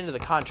wade right into the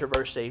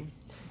controversy.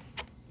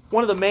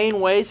 One of the main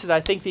ways that I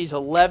think these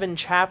 11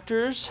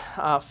 chapters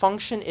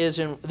function is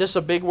this is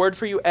a big word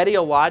for you,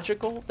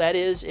 etiological. That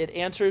is, it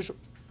answers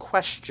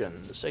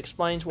questions,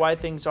 explains why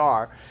things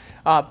are.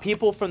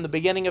 People from the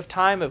beginning of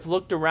time have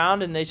looked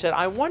around and they said,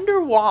 I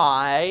wonder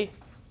why, ...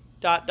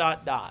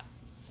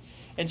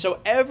 And so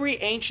every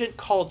ancient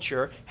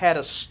culture had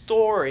a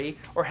story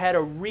or had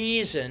a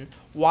reason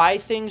why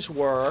things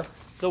were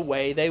the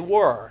way they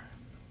were.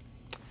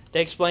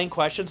 They explain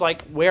questions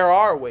like, where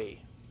are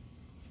we?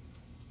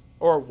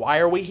 Or why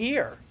are we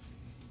here?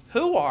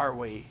 Who are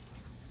we?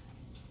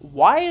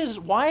 Why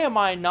am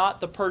I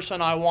not the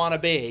person I want to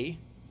be?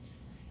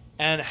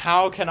 And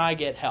how can I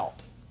get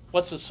help?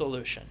 What's the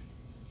solution?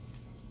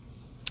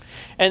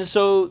 And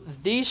so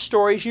these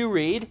stories you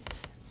read,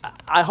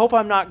 I hope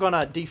I'm not going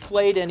to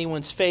deflate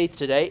anyone's faith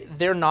today.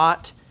 They're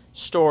not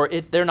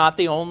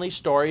the only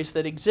stories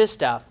that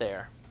exist out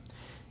there.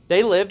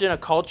 They lived in a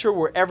culture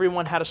where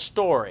everyone had a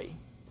story.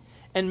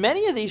 And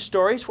many of these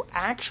stories were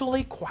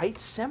actually quite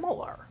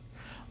similar.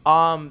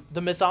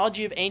 The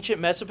mythology of ancient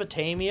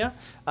Mesopotamia,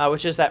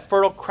 which is that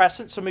Fertile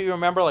Crescent. Some of you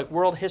remember like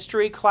world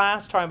history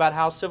class, talking about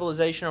how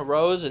civilization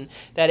arose in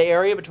that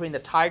area between the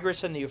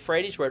Tigris and the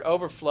Euphrates where it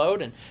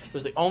overflowed and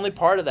was the only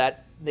part of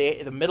that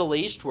the Middle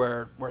East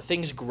where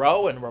things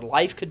grow and where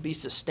life could be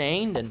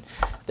sustained, and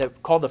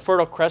called the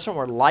Fertile Crescent,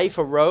 where life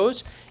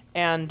arose.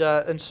 And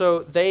so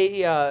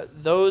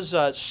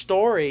those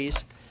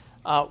stories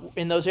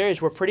in those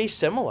areas were pretty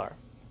similar.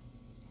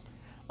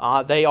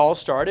 They all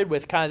started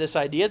with kind of this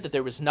idea that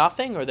there was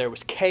nothing, or there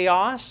was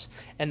chaos,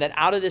 and that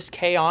out of this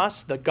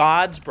chaos, the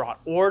gods brought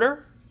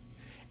order.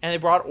 And they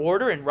brought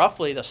order in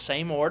roughly the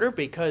same order,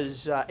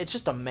 because it's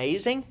just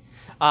amazing.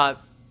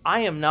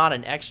 I am not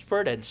an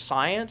expert in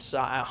science.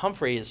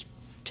 Humphrey is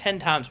 10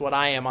 times what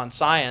I am on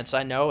science,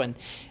 I know.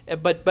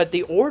 But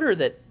the order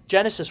that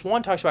Genesis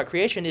 1 talks about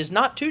creation is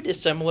not too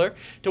dissimilar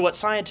to what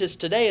scientists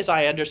today, as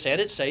I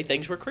understand it, say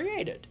things were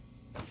created.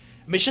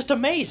 I mean, it's just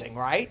amazing,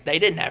 right? They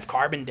didn't have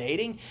carbon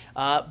dating,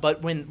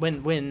 but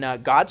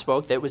when God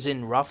spoke, that was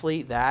in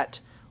roughly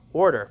that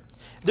order.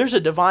 There's a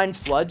divine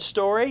flood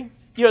story.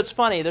 You know, it's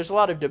funny, there's a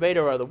lot of debate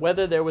over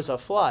whether there was a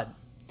flood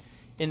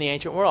in the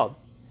ancient world.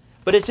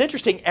 But it's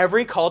interesting,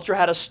 every culture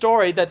had a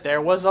story that there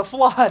was a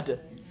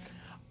flood.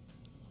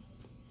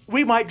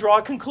 We might draw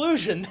a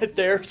conclusion that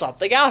there's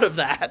something out of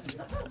that.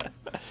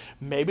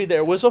 Maybe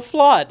there was a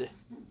flood.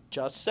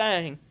 Just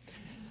saying.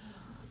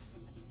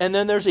 And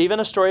then there's even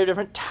a story of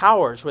different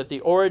towers with the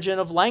origin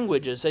of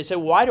languages. They say,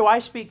 why do I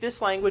speak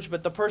this language,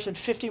 but the person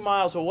 50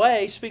 miles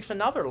away speaks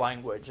another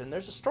language? And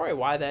there's a story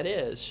why that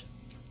is.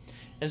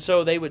 And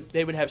so they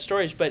would have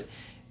stories, but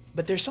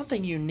there's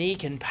something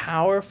unique and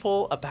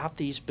powerful about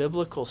these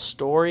biblical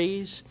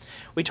stories.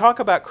 We talk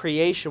about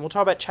creation. We'll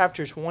talk about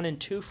chapters 1 and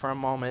 2 for a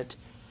moment.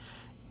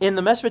 In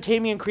the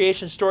Mesopotamian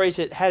creation stories,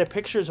 it had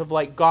pictures of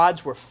like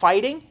gods were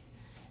fighting,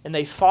 and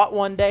they fought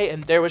one day,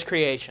 and there was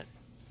creation.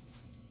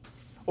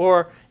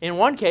 Or in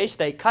one case,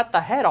 they cut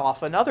the head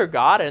off another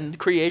god, and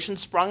creation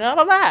sprung out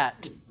of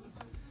that.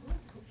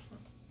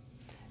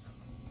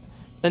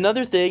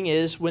 Another thing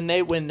is when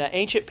the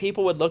ancient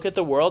people would look at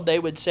the world, they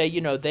would say,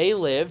 they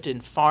lived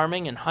in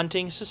farming and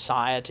hunting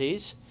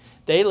societies.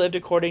 They lived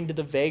according to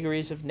the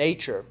vagaries of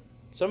nature.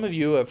 Some of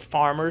you are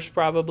farmers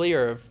probably,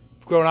 or have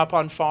grown up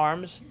on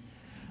farms.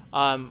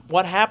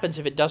 What happens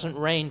if it doesn't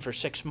rain for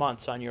 6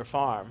 months on your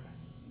farm?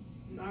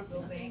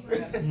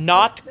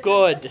 Not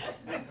good.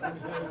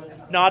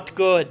 Not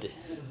good.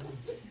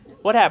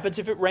 What happens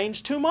if it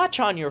rains too much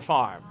on your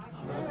farm?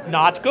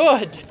 Not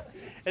good.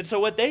 And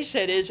so what they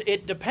said is,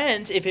 it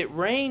depends. If it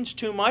rains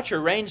too much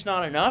or rains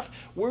not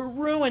enough, we're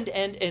ruined.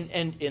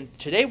 And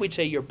today we'd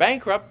say you're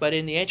bankrupt, but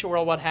in the ancient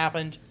world, what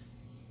happened?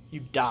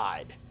 You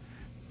died.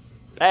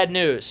 Bad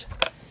news.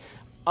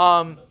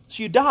 So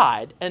you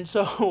died. And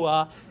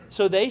so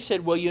they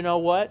said, well, you know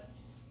what?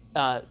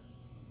 That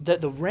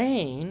the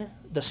rain,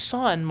 the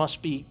sun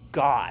must be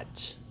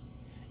God's.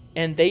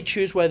 And they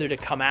choose whether to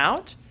come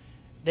out.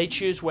 They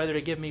choose whether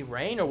to give me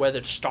rain, or whether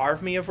to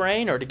starve me of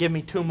rain, or to give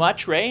me too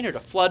much rain, or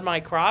to flood my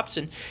crops.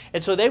 And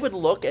so they would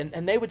look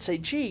and they would say,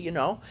 gee,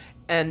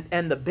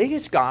 and the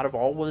biggest god of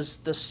all was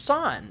the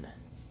sun.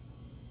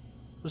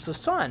 Was the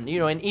sun.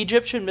 In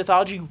Egyptian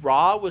mythology,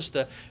 Ra was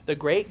the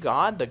great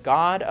god, the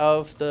god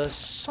of the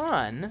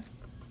sun.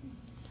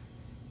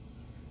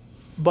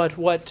 But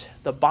what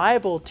the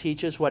Bible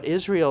teaches, what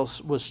Israel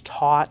was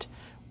taught,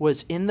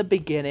 was in the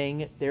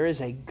beginning there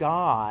is a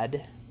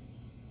God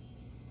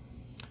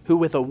who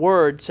with a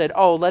word said,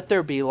 oh, let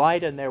there be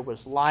light, and there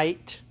was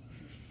light.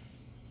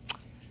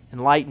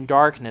 And light and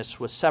darkness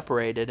was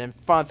separated. And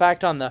in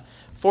fact, on the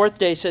fourth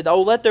day said,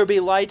 oh, let there be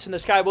lights in the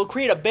sky. We'll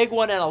create a big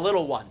one and a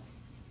little one.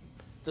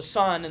 The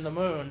sun and the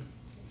moon.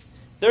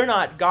 They're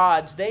not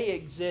gods. They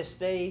exist.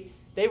 They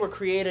were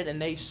created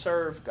and they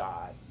serve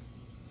God.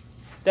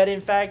 That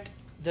in fact,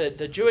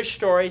 the Jewish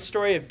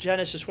story of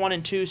Genesis 1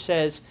 and 2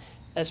 says,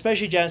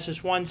 especially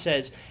Genesis 1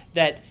 says,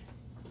 that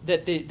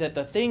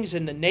the things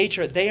in the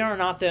nature, they are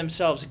not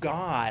themselves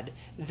God.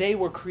 They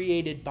were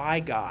created by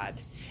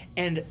God.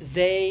 And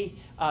they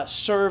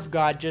serve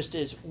God just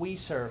as we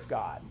serve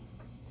God.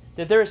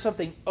 That there is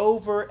something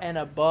over and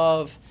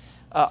above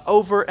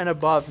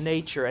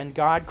nature. And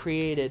God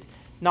created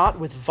not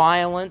with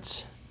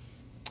violence,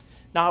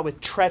 not with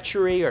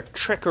treachery or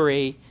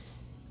trickery,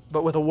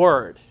 but with a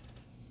word.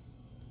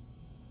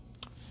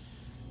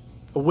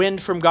 A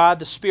wind from God,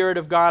 the Spirit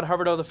of God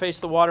hovered over the face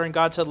of the water, and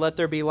God said, let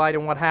there be light.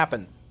 And what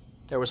happened?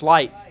 There was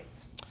light.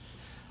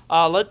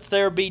 let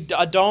there be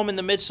a dome in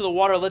the midst of the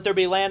water. Let there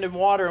be land and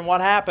water. And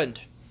what happened?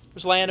 There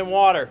was land and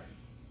water.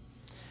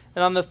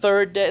 And on the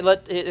third day,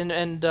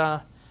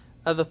 the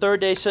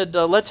third day said,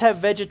 let's have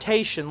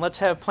vegetation. Let's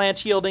have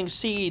plants yielding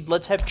seed.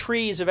 Let's have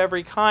trees of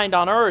every kind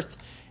on earth.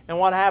 And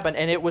what happened?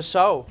 And it was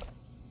so.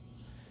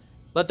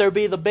 Let there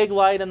be the big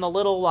light and the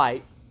little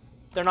light.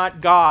 They're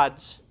not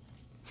gods.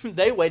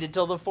 They waited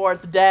till the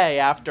fourth day,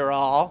 after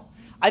all.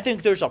 I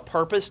think there's a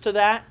purpose to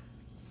that.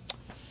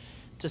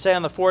 To say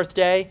on the fourth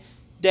day,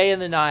 day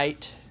and the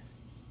night,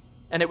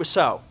 and it was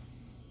so.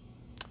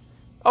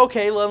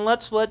 Okay, then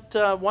let's let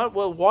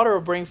water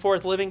will bring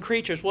forth living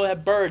creatures. We'll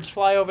have birds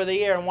fly over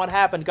the air. And what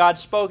happened? God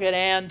spoke it,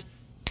 and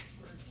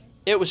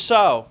it was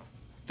so.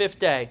 Fifth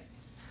day.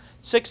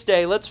 Sixth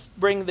day, let's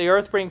bring the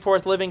earth bring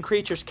forth living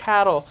creatures,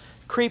 cattle,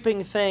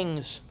 creeping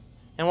things.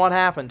 And what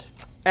happened?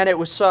 And it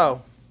was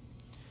so.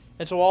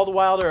 And so all the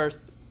wild earth,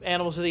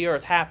 animals of the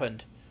earth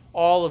happened.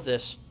 All of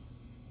this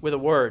with a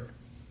word.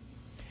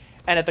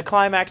 And at the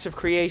climax of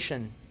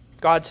creation,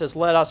 God says,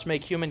 let us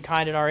make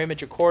humankind in our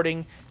image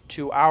according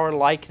to our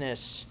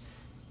likeness.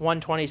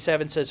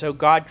 1:27 says, so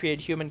God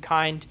created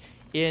humankind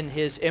in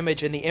his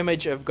image. In the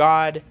image of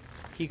God,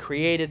 he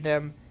created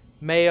them.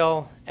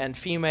 Male and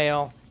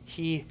female,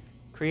 he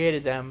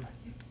created them.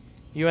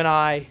 You and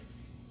I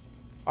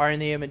are in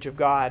the image of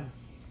God.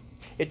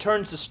 It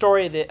turns the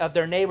story of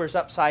their neighbors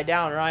upside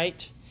down,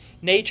 right?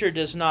 We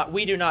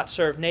do not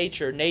serve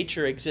nature.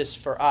 Nature exists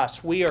for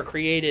us. We are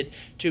created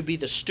to be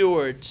the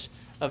stewards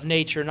of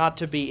nature, not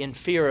to be in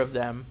fear of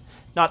them,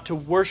 not to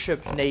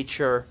worship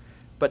nature,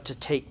 but to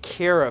take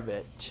care of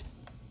it.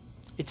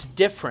 It's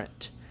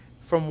different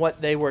from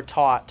what they were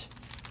taught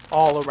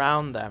all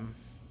around them.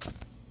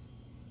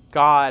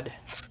 God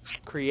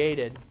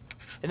created,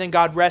 and then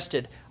God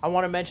rested. I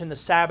want to mention the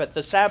Sabbath.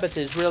 The Sabbath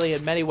is really,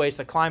 in many ways,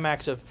 the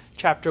climax of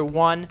chapter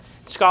 1.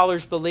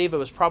 Scholars believe it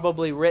was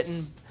probably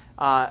written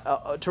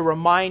to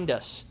remind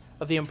us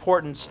of the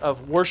importance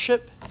of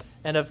worship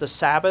and of the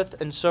Sabbath.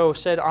 And so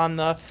said on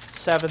the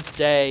seventh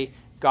day,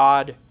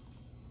 God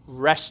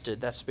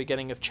rested. That's the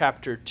beginning of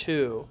chapter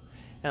 2.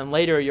 And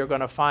later you're going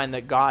to find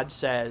that God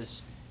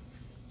says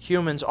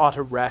humans ought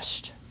to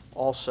rest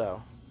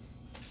also.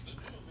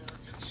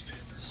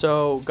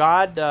 So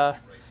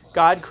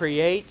God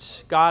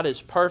creates. God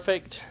is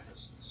perfect.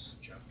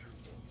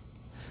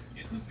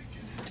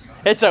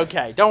 It's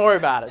okay. Don't worry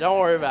about it. Don't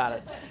worry about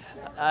it.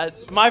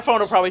 My phone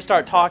will probably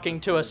start talking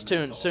to us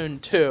soon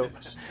too.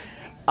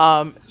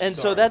 And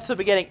so that's the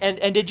beginning.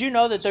 And did you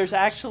know that there's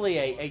actually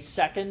a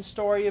second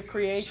story of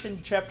creation,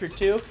 chapter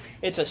 2?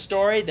 It's a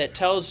story that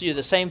tells you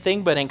the same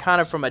thing, but in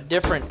kind of from a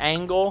different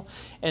angle.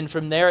 And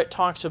from there it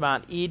talks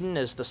about Eden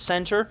as the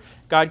center.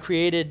 God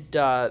created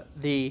God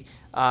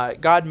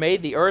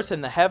made the earth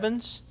and the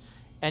heavens,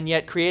 and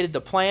yet created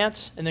the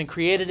plants, and then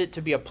created it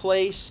to be a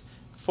place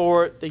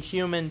for the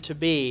human to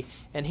be.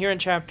 And here in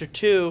chapter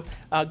 2,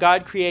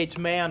 God creates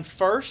man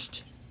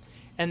first,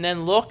 and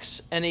then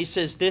looks, and he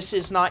says, this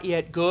is not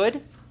yet good.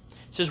 He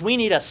says, we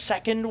need a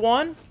second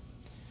one,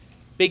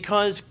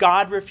 because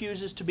God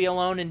refuses to be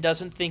alone and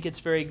doesn't think it's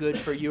very good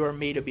for you or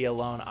me to be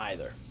alone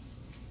either.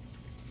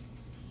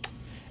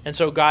 And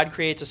so God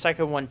creates a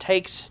second one,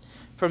 takes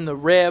from the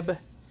rib,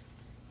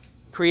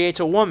 creates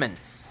a woman.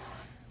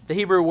 The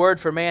Hebrew word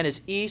for man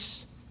is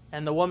Is,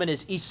 and the woman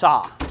is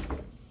Esau.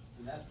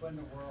 And that's when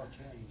the world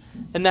changed.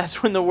 And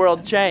that's when the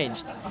world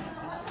changed.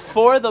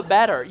 For the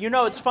better. You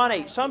know, it's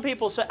funny. Some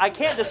people say, I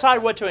can't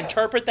decide what to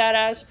interpret that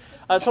as.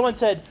 Someone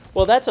said,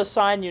 well, that's a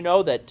sign,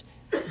 that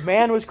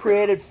man was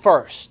created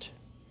first.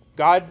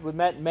 God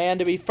meant man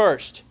to be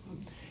first.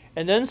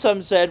 And then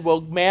some said,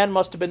 well, man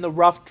must have been the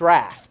rough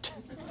draft.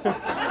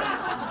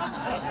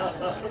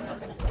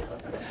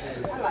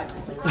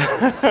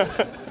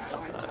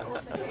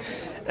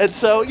 And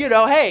so,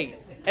 hey,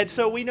 and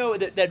so we know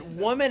that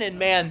woman and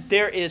man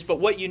there is, but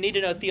what you need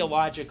to know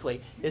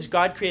theologically is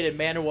God created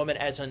man and woman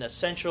as an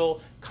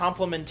essential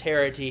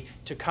complementarity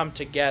to come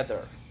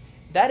together.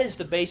 That is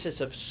the basis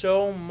of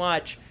so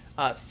much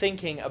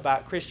thinking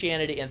about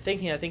Christianity and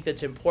thinking, I think,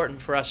 that's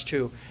important for us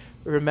to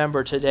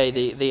remember today,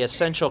 the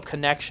essential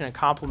connection and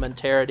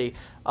complementarity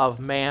of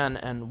man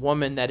and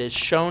woman that is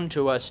shown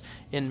to us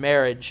in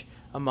marriage,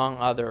 among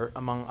other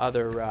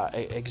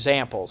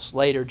examples.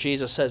 Later,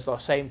 Jesus says the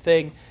same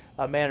thing.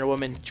 A man and a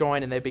woman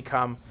join and they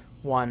become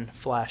one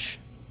flesh.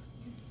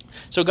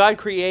 So God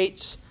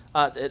creates,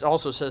 it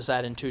also says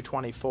that in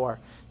 2:24.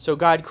 So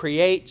God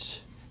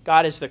creates,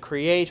 God is the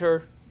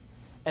creator.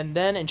 And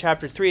then in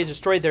chapter 3 is a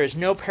story there is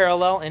no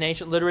parallel in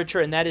ancient literature,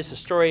 and that is the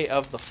story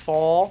of the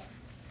fall,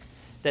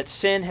 that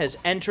sin has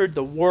entered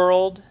the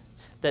world,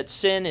 that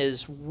sin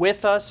is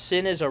with us,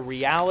 sin is a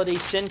reality,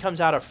 sin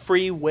comes out of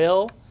free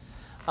will.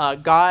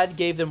 God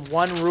gave them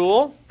one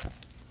rule,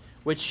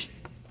 which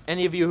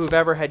any of you who've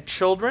ever had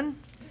children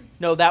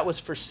know that was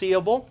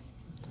foreseeable.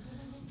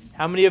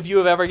 How many of you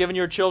have ever given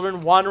your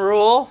children one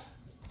rule?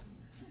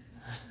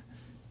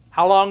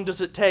 How long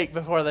does it take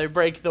before they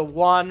break the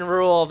one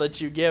rule that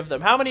you give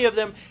them? How many of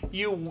them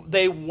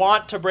they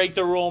want to break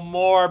the rule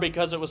more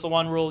because it was the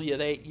one rule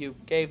you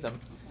gave them?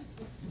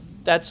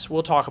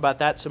 we'll talk about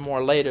that some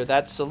more later.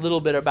 That's a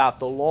little bit about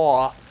the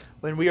law.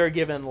 When we are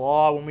given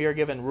law, when we are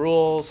given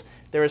rules,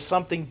 there is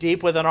something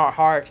deep within our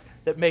heart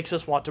that makes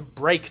us want to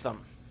break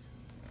them.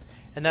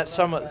 And that's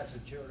some of That's the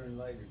children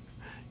later.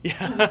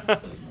 yeah.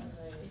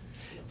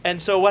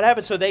 And so what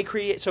happens?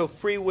 So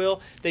free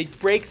will, they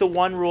break the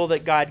one rule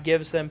that God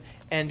gives them,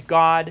 and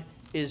God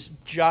is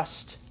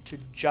just to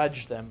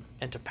judge them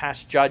and to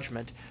pass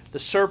judgment. The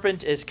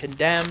serpent is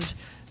condemned.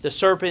 The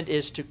serpent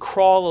is to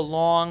crawl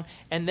along.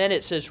 And then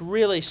it says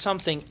really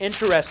something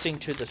interesting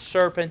to the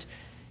serpent.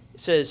 It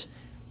says,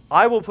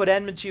 I will put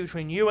enmity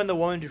between you and the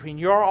woman, between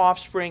your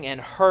offspring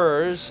and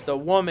hers, the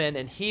woman,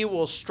 and he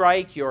will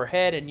strike your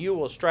head and you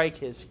will strike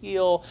his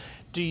heel.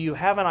 Do you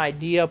have an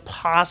idea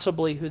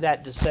possibly who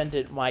that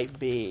descendant might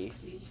be?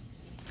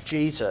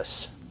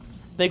 Jesus.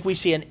 I think we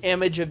see an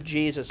image of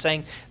Jesus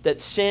saying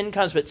that sin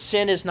comes, but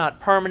sin is not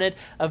permanent.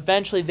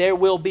 Eventually there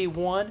will be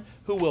one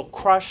who will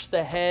crush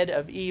the head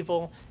of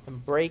evil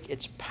and break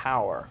its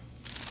power.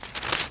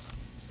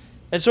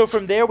 And so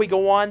from there we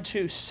go on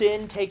to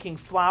sin taking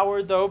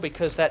flower, though,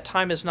 because that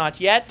time is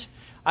not yet.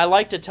 I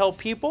like to tell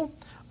people,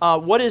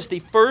 what is the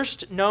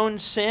first known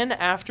sin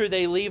after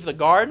they leave the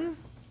garden?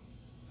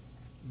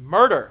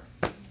 Murder.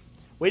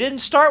 We didn't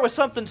start with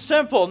something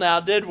simple now,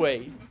 did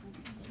we?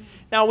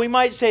 Now, we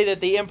might say that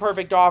the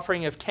imperfect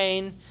offering of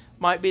Cain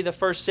might be the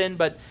first sin,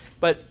 but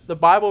the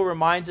Bible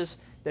reminds us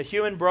that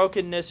human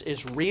brokenness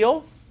is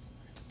real,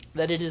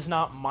 that it is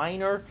not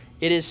minor,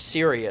 it is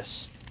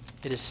serious.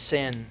 It is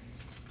sin.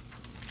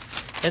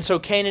 And so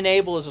Cain and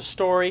Abel is a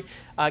story.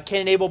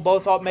 Cain and Abel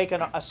both make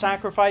a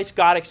sacrifice.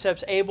 God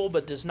accepts Abel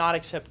but does not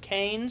accept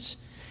Cain's.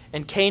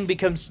 And Cain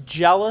becomes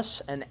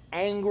jealous and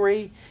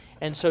angry,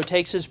 and so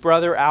takes his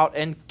brother out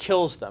and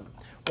kills them.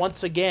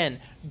 Once again,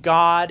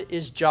 God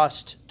is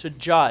just to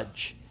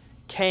judge.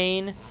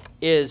 Cain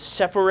is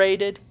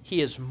separated.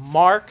 He is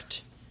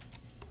marked.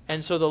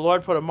 And so the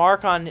Lord put a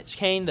mark on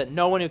Cain that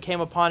no one who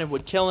came upon him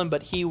would kill him,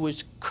 but he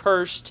was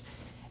cursed.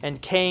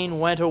 And Cain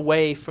went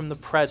away from the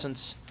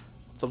presence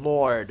of the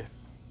Lord.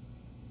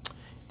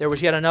 There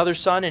was yet another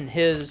son, and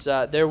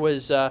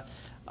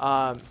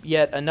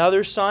yet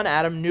another son.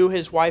 Adam knew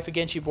his wife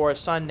again. She bore a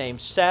son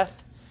named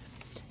Seth.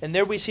 And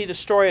there we see the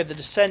story of the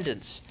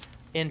descendants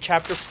in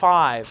chapter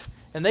 5.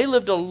 And they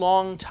lived a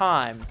long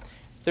time.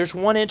 There's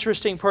one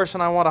interesting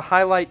person I want to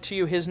highlight to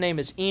you. His name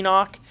is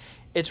Enoch.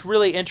 It's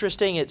really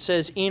interesting. It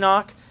says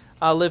Enoch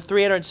lived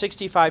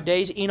 365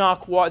 days.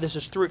 This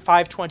is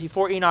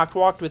 524. Enoch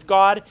walked with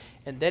God,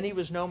 and then he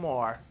was no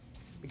more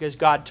because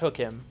God took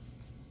him.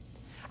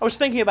 I was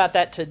thinking about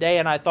that today,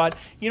 and I thought,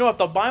 if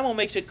the Bible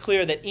makes it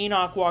clear that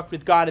Enoch walked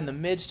with God in the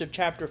midst of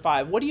chapter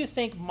 5, what do you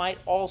think might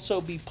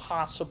also be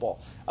possible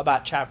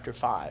about chapter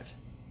 5?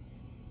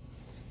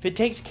 If it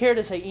takes care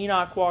to say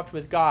Enoch walked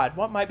with God,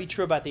 what might be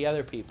true about the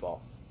other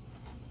people?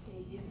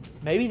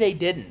 Maybe they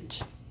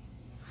didn't.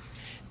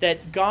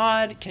 That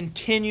God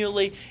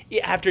continually,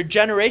 after a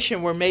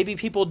generation where maybe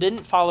people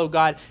didn't follow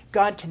God,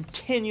 God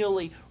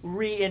continually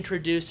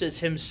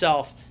reintroduces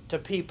himself to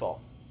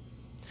people.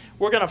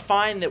 We're going to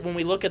find that when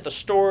we look at the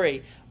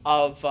story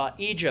of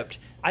Egypt,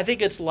 I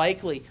think it's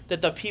likely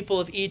that the people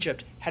of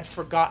Egypt had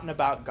forgotten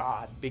about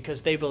God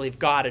because they believed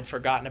God had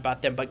forgotten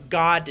about them. But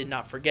God did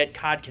not forget.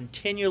 God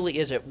continually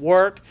is at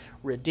work,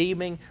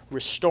 redeeming,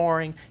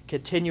 restoring,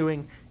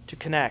 continuing to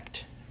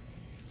connect.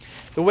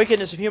 The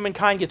wickedness of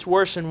humankind gets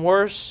worse and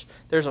worse.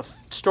 There's a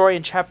story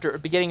in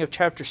beginning of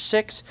chapter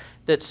 6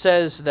 that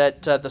says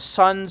that the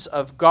sons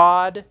of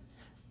God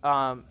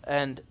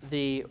and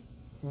the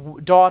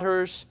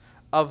daughters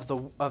of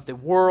the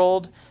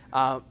world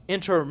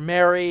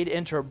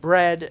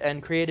interbred,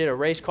 and created a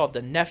race called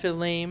the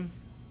Nephilim.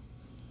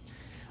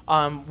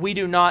 We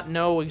do not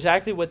know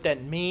exactly what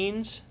that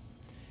means.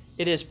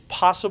 It is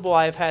possible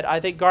I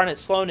think Garnet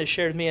Sloan has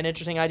shared with me an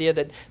interesting idea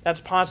that that's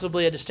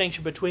possibly a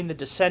distinction between the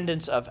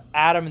descendants of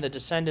Adam and the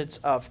descendants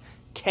of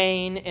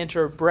Cain,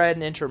 interbred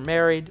and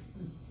intermarried,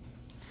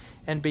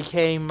 and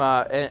became,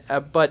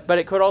 but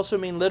it could also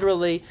mean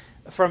literally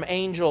from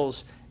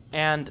angels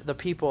and the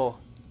people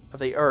of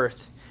the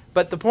earth.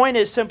 But the point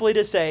is simply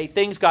to say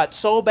things got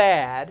so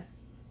bad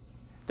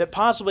that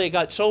possibly it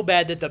got so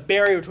bad that the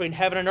barrier between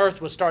heaven and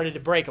earth was starting to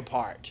break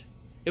apart.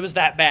 It was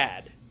that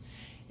bad.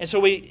 And so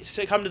we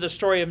come to the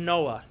story of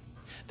Noah,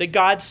 that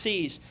God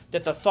sees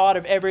that the thought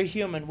of every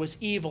human was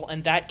evil,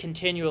 and that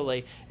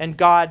continually. And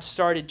God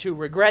started to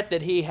regret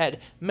that he had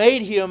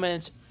made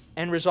humans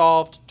and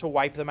resolved to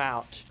wipe them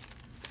out.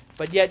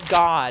 But yet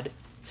God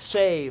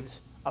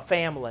saves a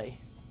family.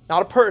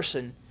 Not a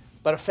person,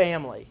 but a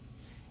family.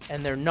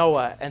 And they're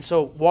Noah. And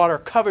so water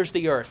covers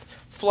the earth,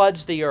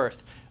 floods the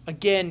earth.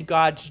 Again,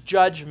 God's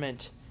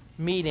judgment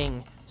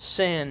meeting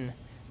sin.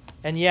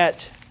 And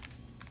yet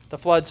the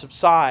flood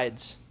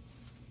subsides.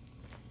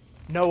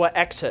 Noah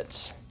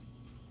exits,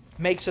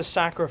 makes a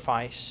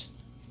sacrifice.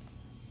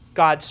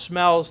 God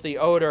smells the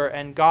odor,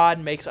 and God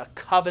makes a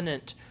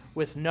covenant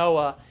with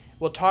Noah.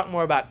 We'll talk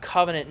more about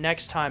covenant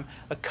next time.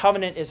 A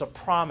covenant is a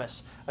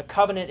promise. A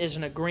covenant is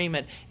an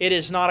agreement. It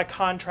is not a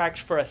contract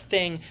for a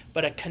thing,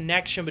 but a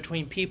connection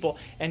between people.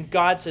 And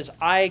God says,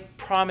 I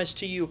promise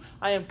to you,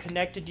 I am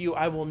connected to you.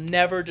 I will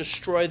never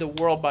destroy the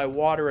world by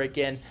water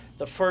again.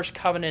 The first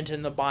covenant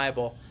in the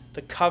Bible,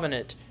 the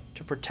covenant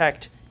to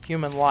protect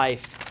human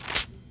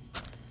life.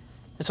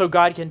 And so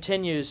God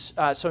continues.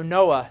 So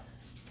Noah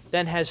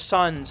then has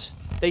sons.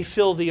 They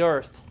fill the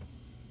earth.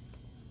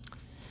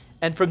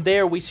 And from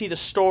there we see the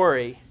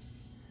story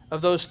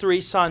of those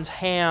three sons,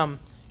 Ham,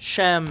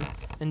 Shem,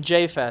 and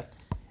Japheth.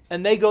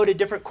 And they go to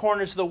different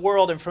corners of the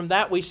world. And from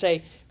that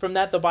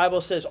the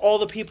Bible says all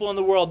the people in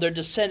the world, they're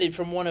descended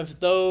from one of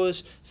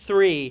those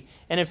three.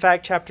 And in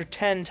fact, chapter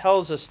 10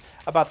 tells us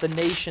about the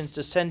nations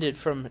descended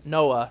from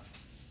Noah.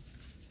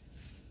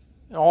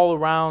 All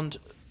around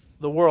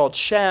the world.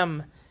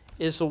 Shem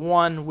is the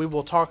one we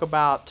will talk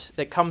about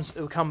that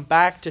will come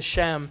back to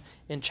Shem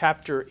in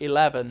chapter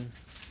 11.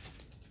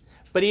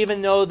 But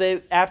even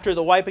though after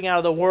the wiping out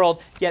of the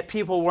world, yet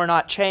people were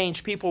not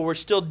changed. People were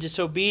still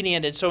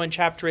disobedient. And so in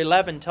chapter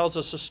 11 tells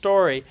us a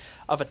story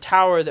of a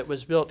tower that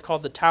was built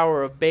called the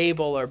Tower of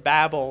Babel or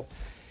Babel.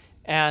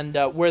 And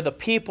where the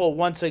people,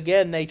 once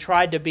again, they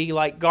tried to be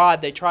like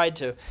God. They tried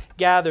to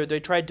gather. They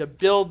tried to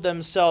build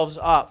themselves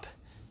up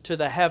to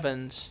the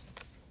heavens.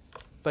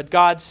 But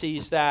God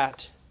sees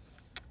that.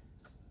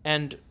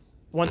 And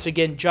once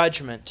again,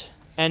 judgment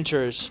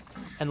enters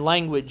and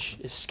language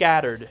is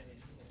scattered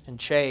and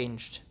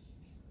changed.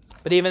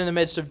 But even in the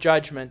midst of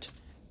judgment,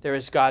 there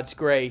is God's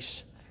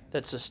grace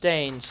that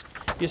sustains.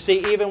 You see,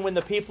 even when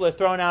the people are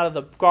thrown out of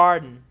the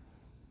garden,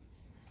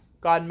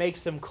 God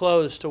makes them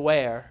clothes to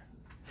wear.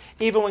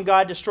 Even when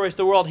God destroys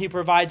the world, He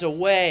provides a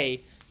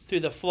way through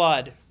the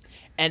flood.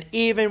 And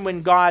even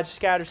when God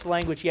scatters the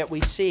language, yet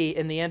we see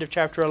in the end of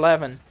chapter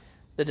 11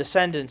 the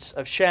descendants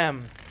of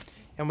Shem.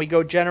 And we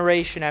go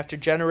generation after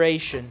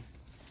generation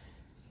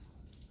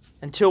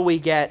until we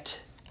get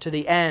to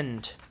the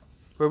end,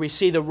 where we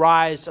see the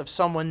rise of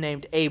someone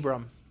named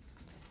Abram.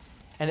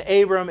 And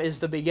Abram is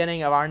the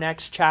beginning of our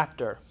next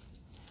chapter,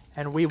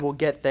 and we will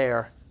get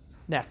there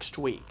next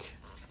week.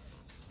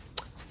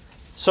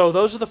 So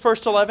those are the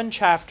first 11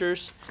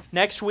 chapters.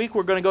 Next week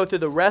we're going to go through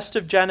the rest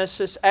of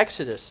Genesis,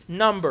 Exodus,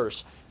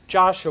 Numbers,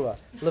 Joshua,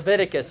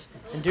 Leviticus,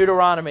 and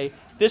Deuteronomy.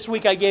 This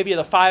week I gave you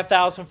the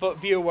 5,000-foot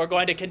view. We're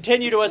going to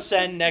continue to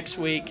ascend next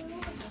week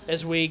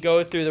as we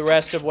go through the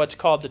rest of what's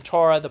called the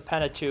Torah, the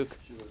Pentateuch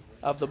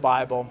of the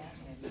Bible.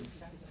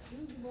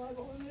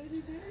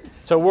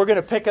 So we're going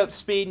to pick up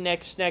speed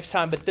next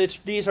time, but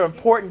these are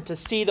important to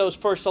see those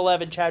first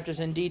 11 chapters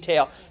in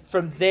detail.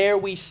 From there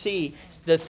we see the